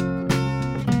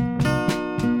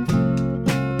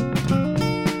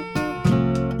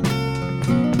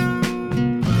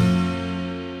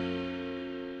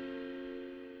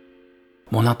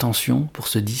 Mon intention pour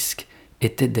ce disque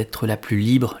était d'être la plus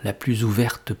libre, la plus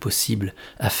ouverte possible,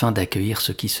 afin d'accueillir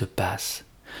ce qui se passe.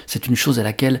 C'est une chose à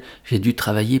laquelle j'ai dû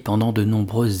travailler pendant de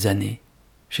nombreuses années.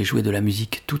 J'ai joué de la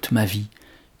musique toute ma vie,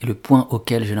 et le point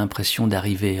auquel j'ai l'impression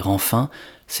d'arriver enfin,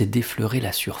 c'est d'effleurer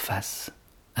la surface.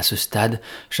 À ce stade,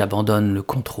 j'abandonne le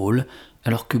contrôle,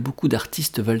 alors que beaucoup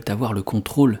d'artistes veulent avoir le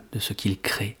contrôle de ce qu'ils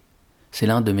créent. C'est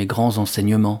l'un de mes grands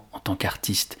enseignements en tant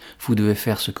qu'artiste. Vous devez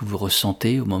faire ce que vous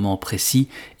ressentez au moment précis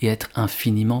et être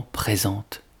infiniment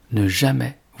présente. Ne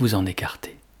jamais vous en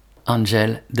écarter.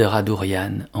 Angel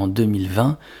DERADOORIAN, en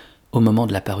 2020, au moment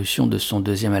de la parution de son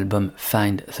deuxième album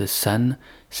Find the Sun,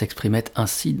 s'exprimait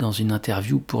ainsi dans une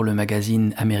interview pour le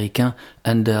magazine américain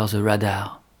Under the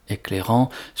Radar, éclairant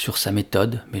sur sa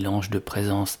méthode, mélange de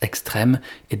présence extrême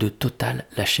et de total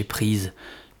lâcher-prise,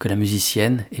 que la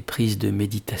musicienne, éprise de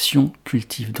méditation,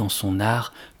 cultive dans son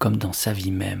art comme dans sa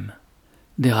vie même.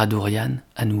 DERADOORIAN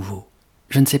à nouveau.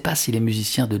 Je ne sais pas si les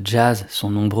musiciens de jazz sont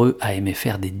nombreux à aimer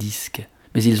faire des disques,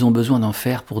 mais ils ont besoin d'en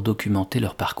faire pour documenter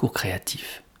leur parcours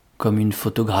créatif. Comme une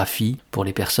photographie pour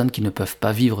les personnes qui ne peuvent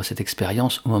pas vivre cette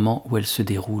expérience au moment où elle se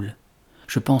déroule.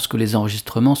 Je pense que les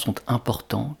enregistrements sont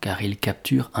importants car ils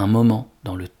capturent un moment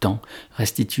dans le temps,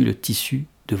 restituent le tissu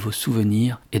de vos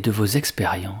souvenirs et de vos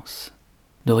expériences.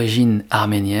 D'origine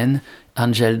arménienne,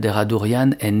 Angel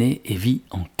DERADOORIAN est née et vit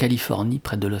en Californie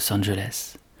près de Los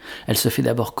Angeles. Elle se fait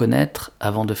d'abord connaître,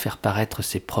 avant de faire paraître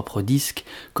ses propres disques,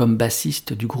 comme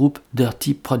bassiste du groupe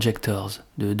DIRTY PROJECTORS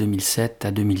de 2007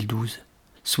 à 2012.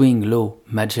 Swing Lo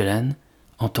Magellan,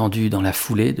 entendu dans la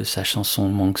foulée de sa chanson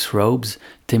Monk's Robes,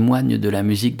 témoigne de la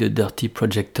musique de DIRTY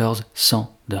PROJECTORS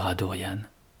sans DERADOORIAN.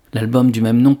 L'album du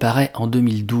même nom paraît en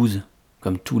 2012.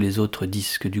 Comme tous les autres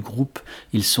disques du groupe,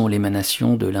 ils sont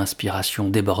l'émanation de l'inspiration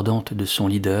débordante de son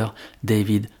leader,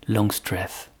 David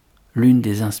Longstreth. L'une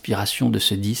des inspirations de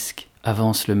ce disque,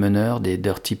 avance le meneur des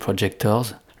DIRTY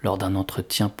PROJECTORS lors d'un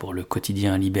entretien pour le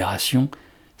quotidien Libération,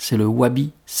 c'est le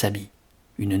wabi-sabi,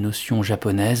 une notion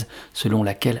japonaise selon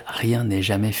laquelle rien n'est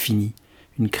jamais fini,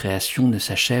 une création ne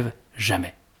s'achève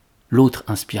jamais. L'autre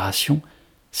inspiration,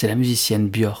 c'est la musicienne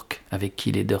BJÖRK, avec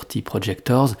qui les DIRTY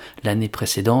PROJECTORS, l'année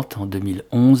précédente, en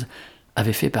 2011,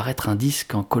 avaient fait paraître un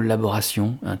disque en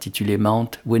collaboration intitulé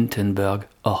Mount Winterberg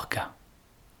Orca.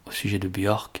 Au sujet de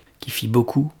BJÖRK, qui fit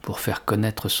beaucoup pour faire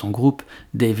connaître son groupe,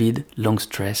 David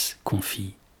Longstreth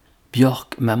confie «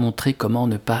 BJÖRK m'a montré comment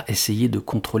ne pas essayer de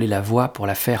contrôler la voix pour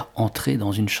la faire entrer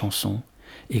dans une chanson,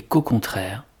 et qu'au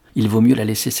contraire, il vaut mieux la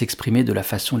laisser s'exprimer de la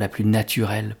façon la plus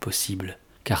naturelle possible,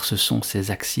 car ce sont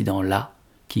ces accidents-là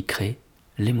qui crée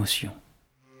l'émotion.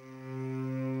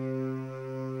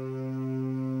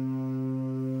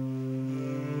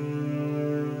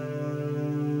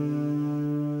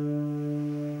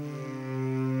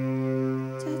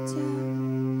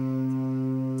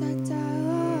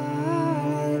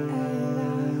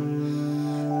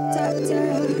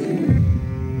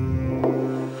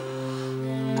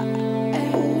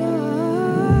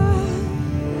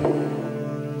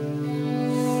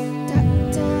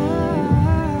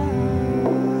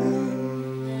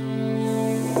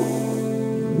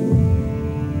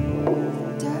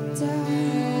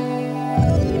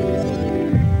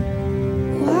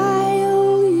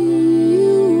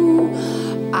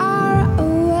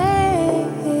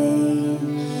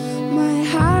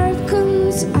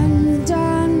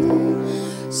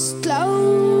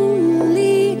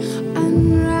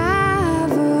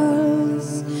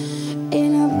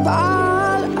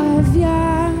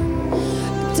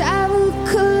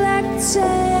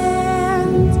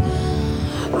 sand.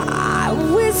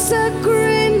 With a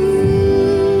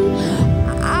grin,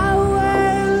 I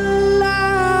will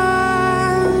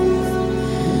land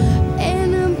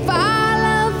in a ball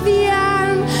of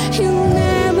yarn. You'll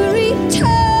never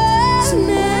return.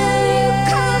 Now you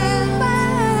come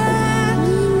back.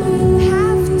 We'll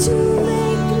have to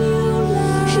make new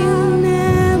love. You'll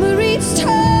never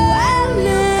return.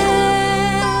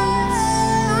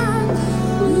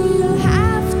 We'll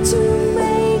have to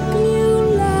make new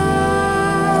love.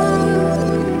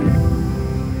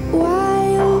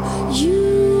 While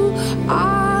you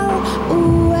are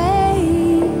away,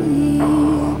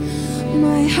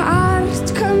 my heart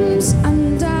comes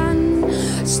undone.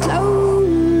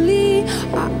 Slowly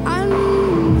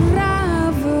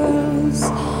unravels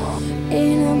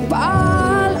in a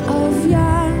ball of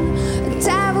yarn. The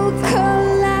devil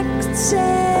collects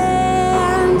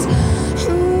sand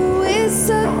with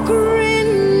a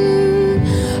grin.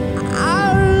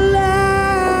 Our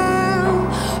lamb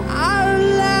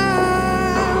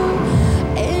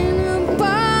in a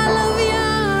ball of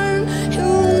yarn.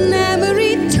 You'll never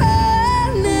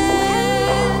return.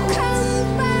 Come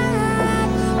back.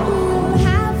 We'll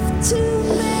have to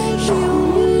make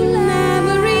you'll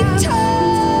never return.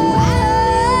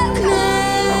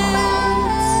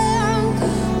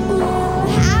 We'll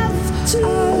have to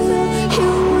make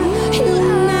you'll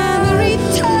never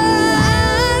return.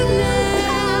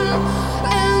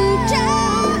 And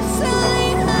just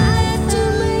like have to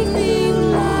make me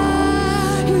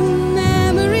love. You'll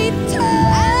never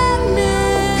return.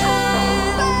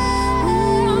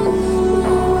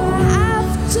 We'll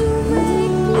have to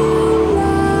make new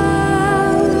love.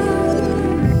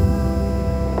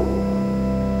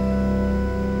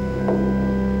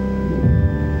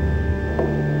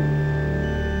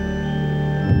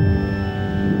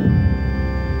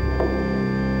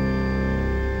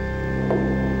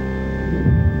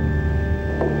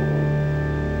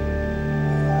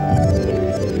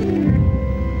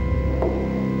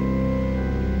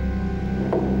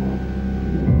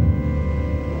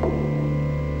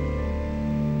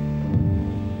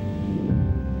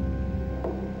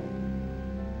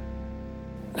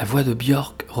 La voix de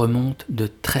Björk remonte de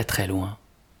très très loin,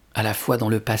 à la fois dans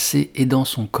le passé et dans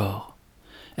son corps.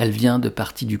 Elle vient de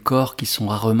parties du corps qui sont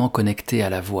rarement connectées à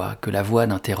la voix, que la voix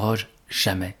n'interroge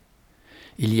jamais.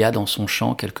 Il y a dans son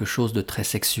chant quelque chose de très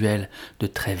sexuel, de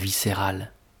très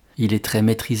viscéral. Il est très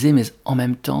maîtrisé, mais en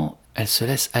même temps, elle se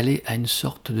laisse aller à une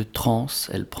sorte de transe,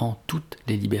 elle prend toutes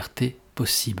les libertés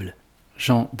possibles.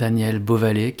 Jean-Daniel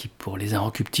Beauvalet, qui pour Les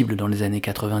Inrecuptibles dans les années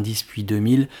 90 puis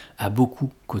 2000 a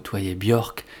beaucoup côtoyé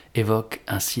Björk, évoque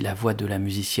ainsi la voix de la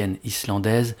musicienne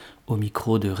islandaise au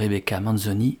micro de Rebecca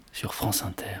Manzoni sur France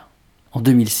Inter. En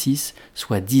 2006,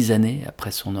 soit 10 années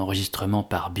après son enregistrement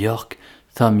par Björk,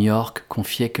 Thom Yorke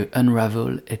confiait que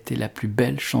UNRAVEL était la plus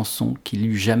belle chanson qu'il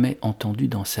eût jamais entendue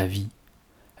dans sa vie.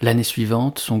 L'année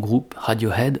suivante, son groupe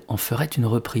RADIOHEAD en ferait une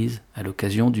reprise à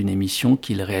l'occasion d'une émission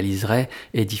qu'il réaliserait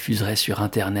et diffuserait sur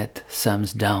Internet,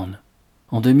 Thumbs Down.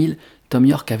 En 2000, Thom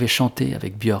Yorke avait chanté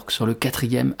avec Björk sur le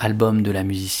 4e album de la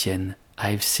musicienne.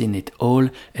 I've Seen It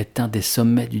All est un des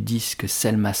sommets du disque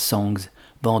Selma Songs,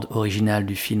 bande originale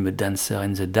du film Dancer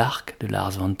in the Dark de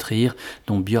Lars von Trier,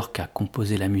 dont Björk a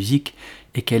composé la musique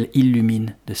et qu'elle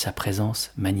illumine de sa présence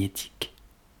magnétique.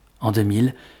 En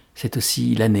 2000, c'est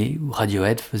aussi l'année où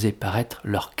Radiohead faisait paraître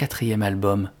leur 4e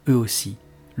album, eux aussi,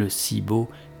 le si beau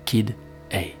Kid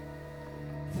A.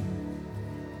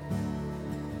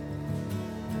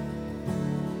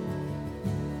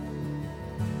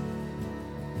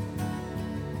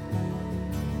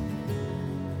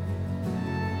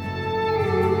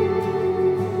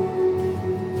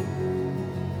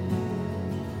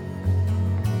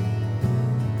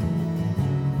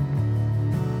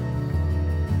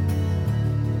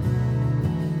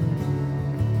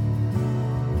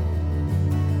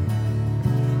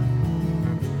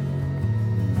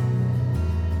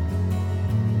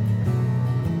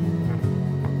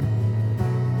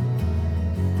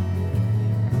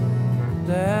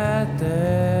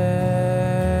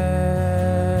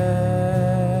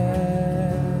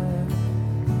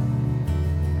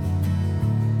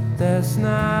 That's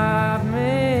not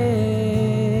me.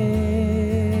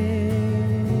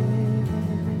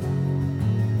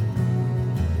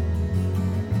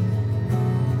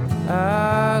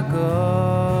 I go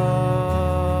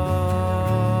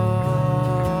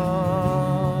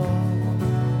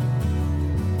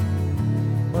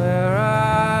where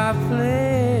I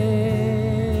please.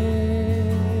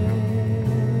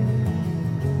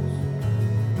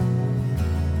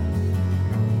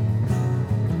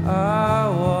 I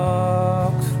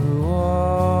walk through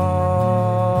all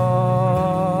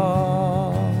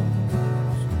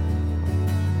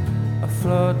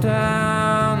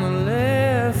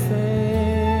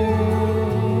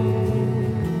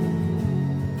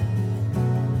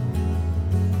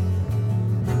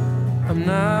I'm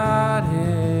not here.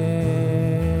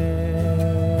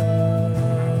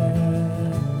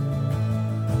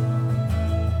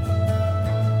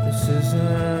 This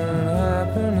isn't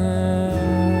happening.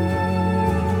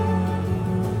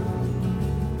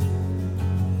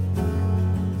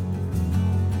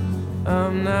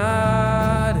 I'm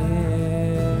not here.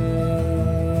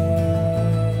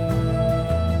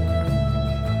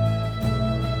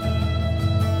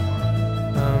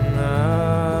 I'm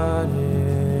not here.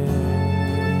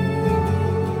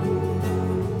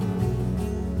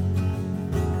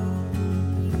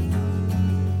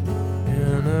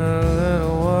 In a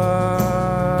little while,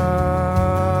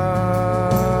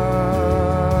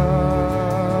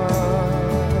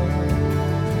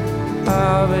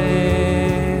 I'll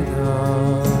be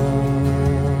gone.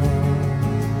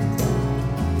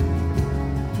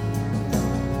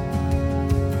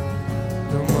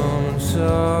 The moment's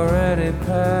already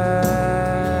passed.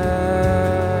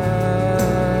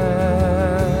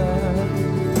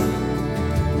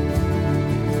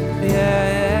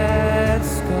 Yeah,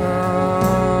 it's gone.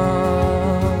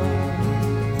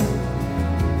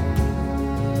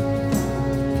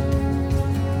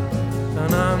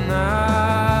 And I'm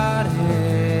not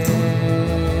here.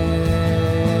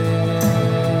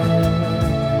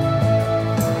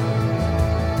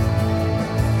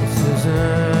 This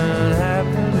isn't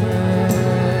happening.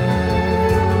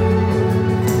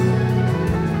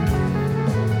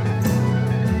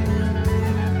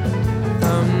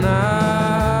 I'm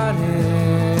not here.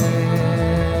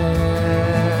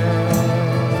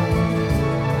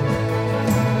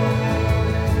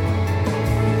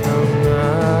 I'm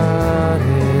not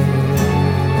here.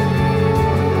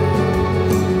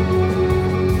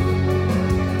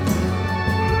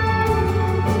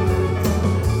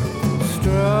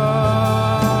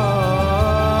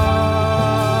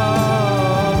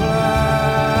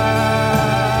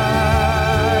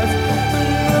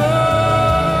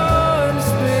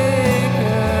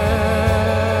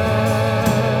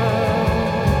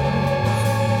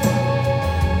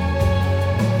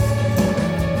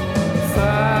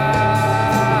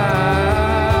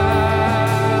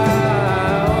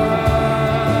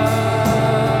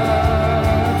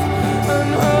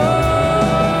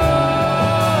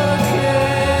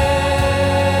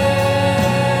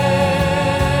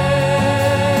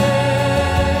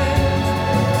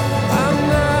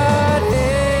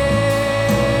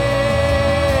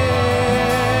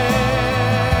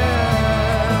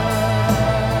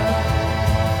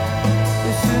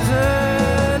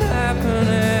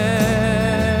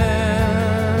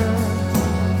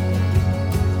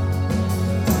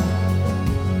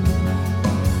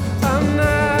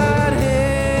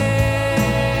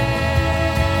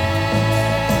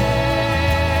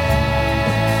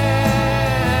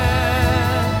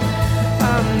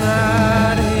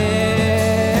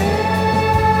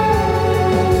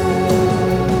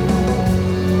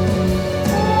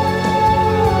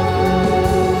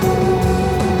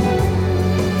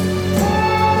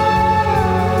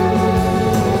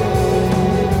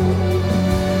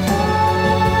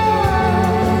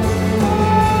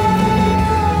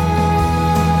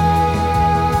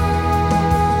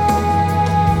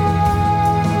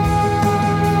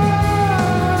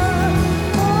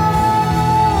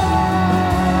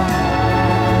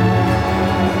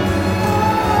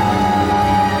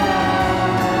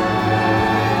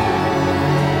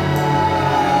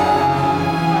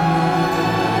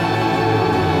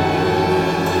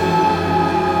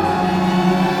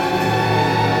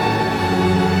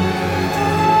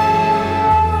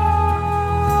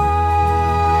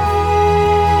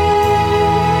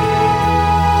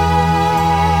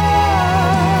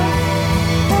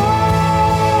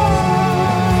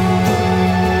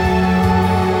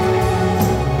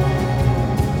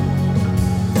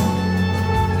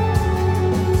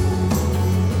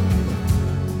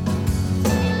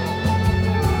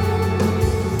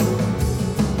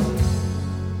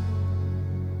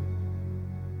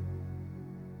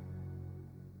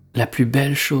 La plus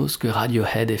belle chose que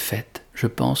Radiohead ait faite, je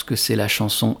pense que c'est la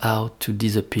chanson How to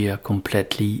Disappear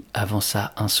Completely, avant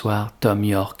ça un soir Tom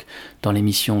York dans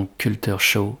l'émission Culture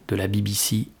Show de la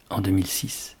BBC en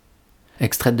 2006.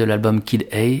 Extraite de l'album Kid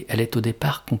A, elle est au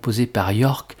départ composée par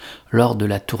York lors de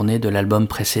la tournée de l'album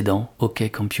précédent, OK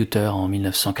Computer en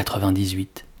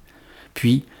 1998.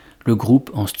 Puis, le groupe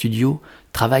en studio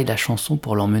travaille la chanson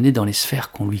pour l'emmener dans les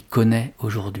sphères qu'on lui connaît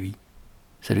aujourd'hui.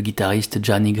 C'est le guitariste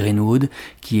Johnny Greenwood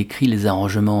qui écrit les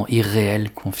arrangements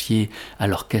irréels confiés à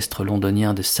l'orchestre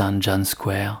londonien de St. John's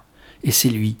Square, et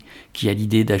c'est lui qui a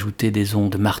l'idée d'ajouter des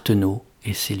ondes Martenot,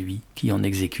 et c'est lui qui en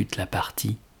exécute la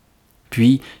partie.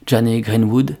 Puis Johnny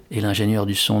Greenwood et l'ingénieur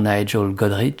du son Nigel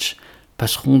Godrich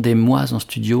passeront des mois en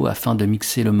studio afin de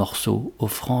mixer le morceau,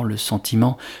 offrant le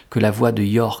sentiment que la voix de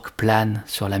York plane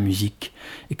sur la musique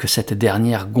et que cette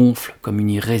dernière gonfle comme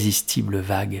une irrésistible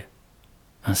vague.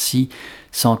 Ainsi,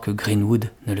 sans que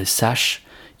Greenwood ne le sache,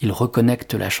 il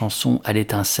reconnecte la chanson à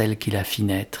l'étincelle qui la fit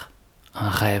naître, un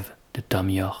rêve de Tom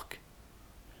York.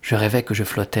 Je rêvais que je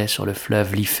flottais sur le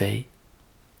fleuve Liffey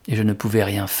et je ne pouvais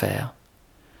rien faire.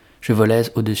 Je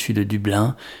volais au-dessus de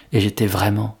Dublin et j'étais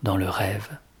vraiment dans le rêve.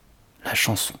 La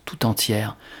chanson tout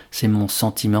entière, c'est mon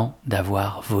sentiment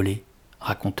d'avoir volé,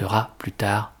 racontera plus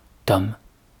tard Tom.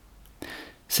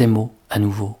 Ces mots, à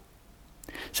nouveau.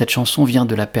 Cette chanson vient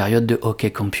de la période de Hockey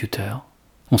Computer.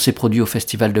 On s'est produit au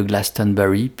festival de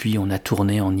Glastonbury, puis on a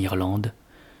tourné en Irlande.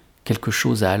 Quelque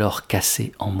chose a alors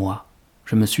cassé en moi.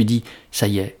 Je me suis dit, ça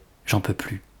y est, j'en peux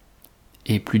plus.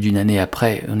 Et plus d'une année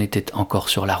après, on était encore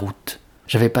sur la route.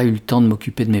 J'avais pas eu le temps de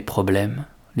m'occuper de mes problèmes.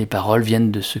 Les paroles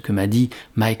viennent de ce que m'a dit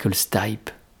Michael Stipe.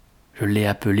 Je l'ai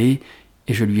appelé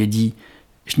et je lui ai dit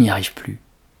 « Je n'y arrive plus ».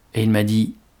 Et il m'a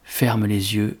dit « Ferme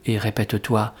les yeux et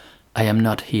répète-toi « I am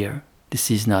not here,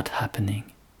 this is not happening ».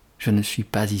 Je ne suis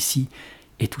pas ici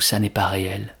et tout ça n'est pas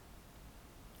réel.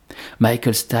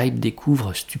 Michael Stipe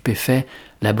découvre, stupéfait,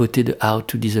 la beauté de How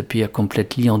to Disappear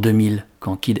Completely en 2000,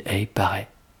 quand Kid A paraît.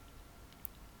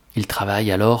 Il travaille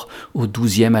alors au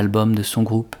 12e album de son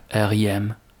groupe,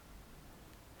 R.E.M.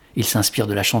 Il s'inspire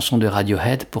de la chanson de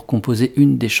Radiohead pour composer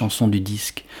une des chansons du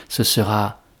disque. Ce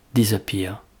sera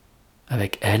Disappear.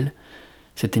 Avec elle,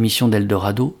 cette émission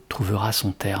d'Eldorado trouvera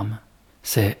son terme.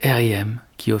 C'est R.E.M.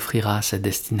 qui offrira sa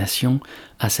destination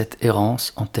à cette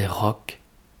errance en terre rock,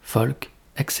 folk,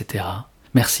 etc.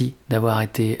 Merci d'avoir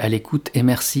été à l'écoute et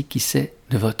merci, qui sait,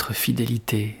 de votre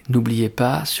fidélité. N'oubliez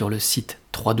pas, sur le site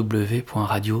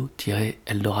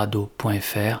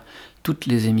www.radio-eldorado.fr, toutes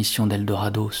les émissions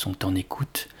d'Eldorado sont en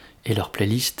écoute et leur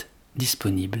playlist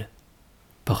disponible.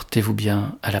 Portez-vous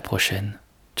bien, à la prochaine.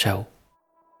 Ciao.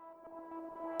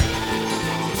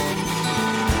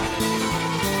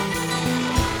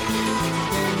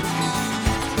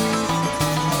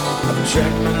 I've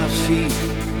dragged my feet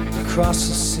across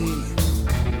the sea,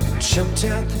 jumped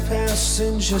out the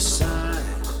passenger side.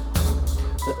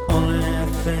 The only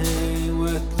thing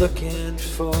worth looking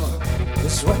for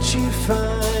is what you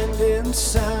find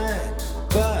inside.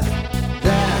 But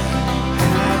that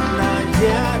had not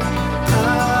yet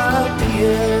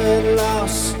appeared,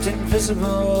 lost,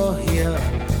 invisible here.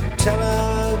 Tel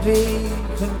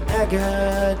Aviv and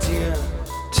Agadir,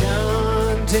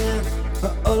 turned in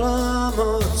for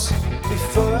Olamos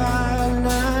before I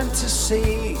learned to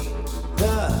see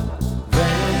the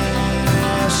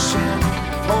vanishing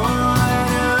point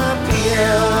of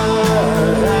pure.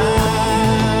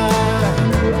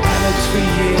 I looked for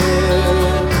you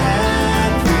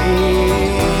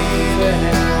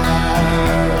everywhere.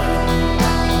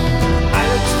 I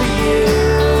looked for you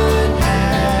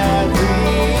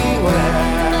everywhere.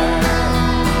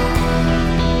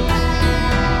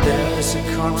 There's a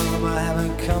column I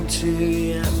haven't come to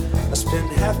yet. I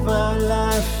spent half my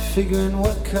life figuring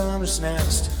what comes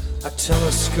next. I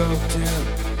telescoped in,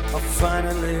 I'll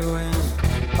finally win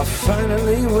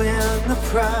the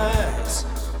prize.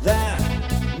 That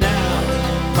now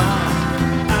my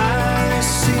eyes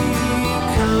see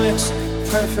comics,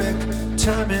 perfect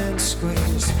timing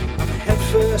squeeze. I'm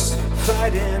headfirst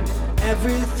fighting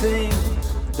everything,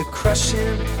 the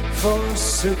crushing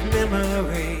force of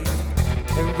memory,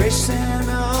 erasing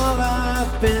all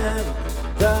I've been.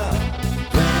 The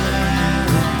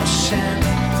vanishing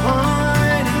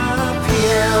point of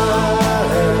yours.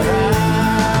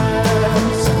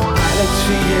 I looked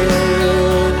for you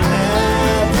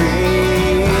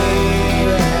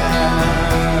everywhere.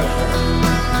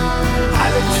 I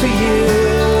looked for you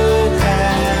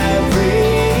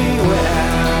everywhere.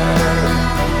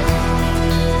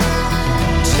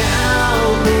 Tell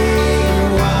me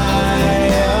why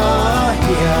you're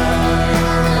here.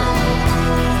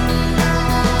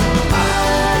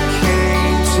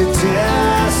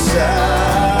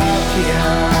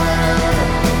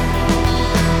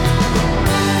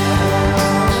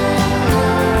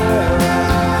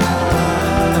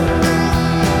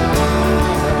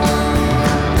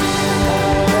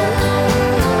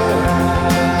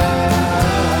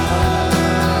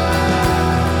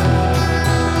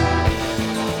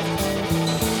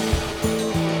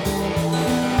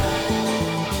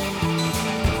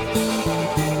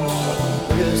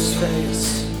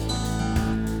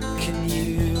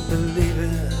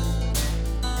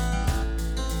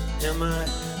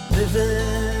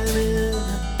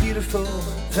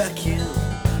 Vacuum,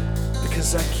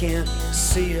 because I can't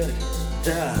see it.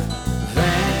 The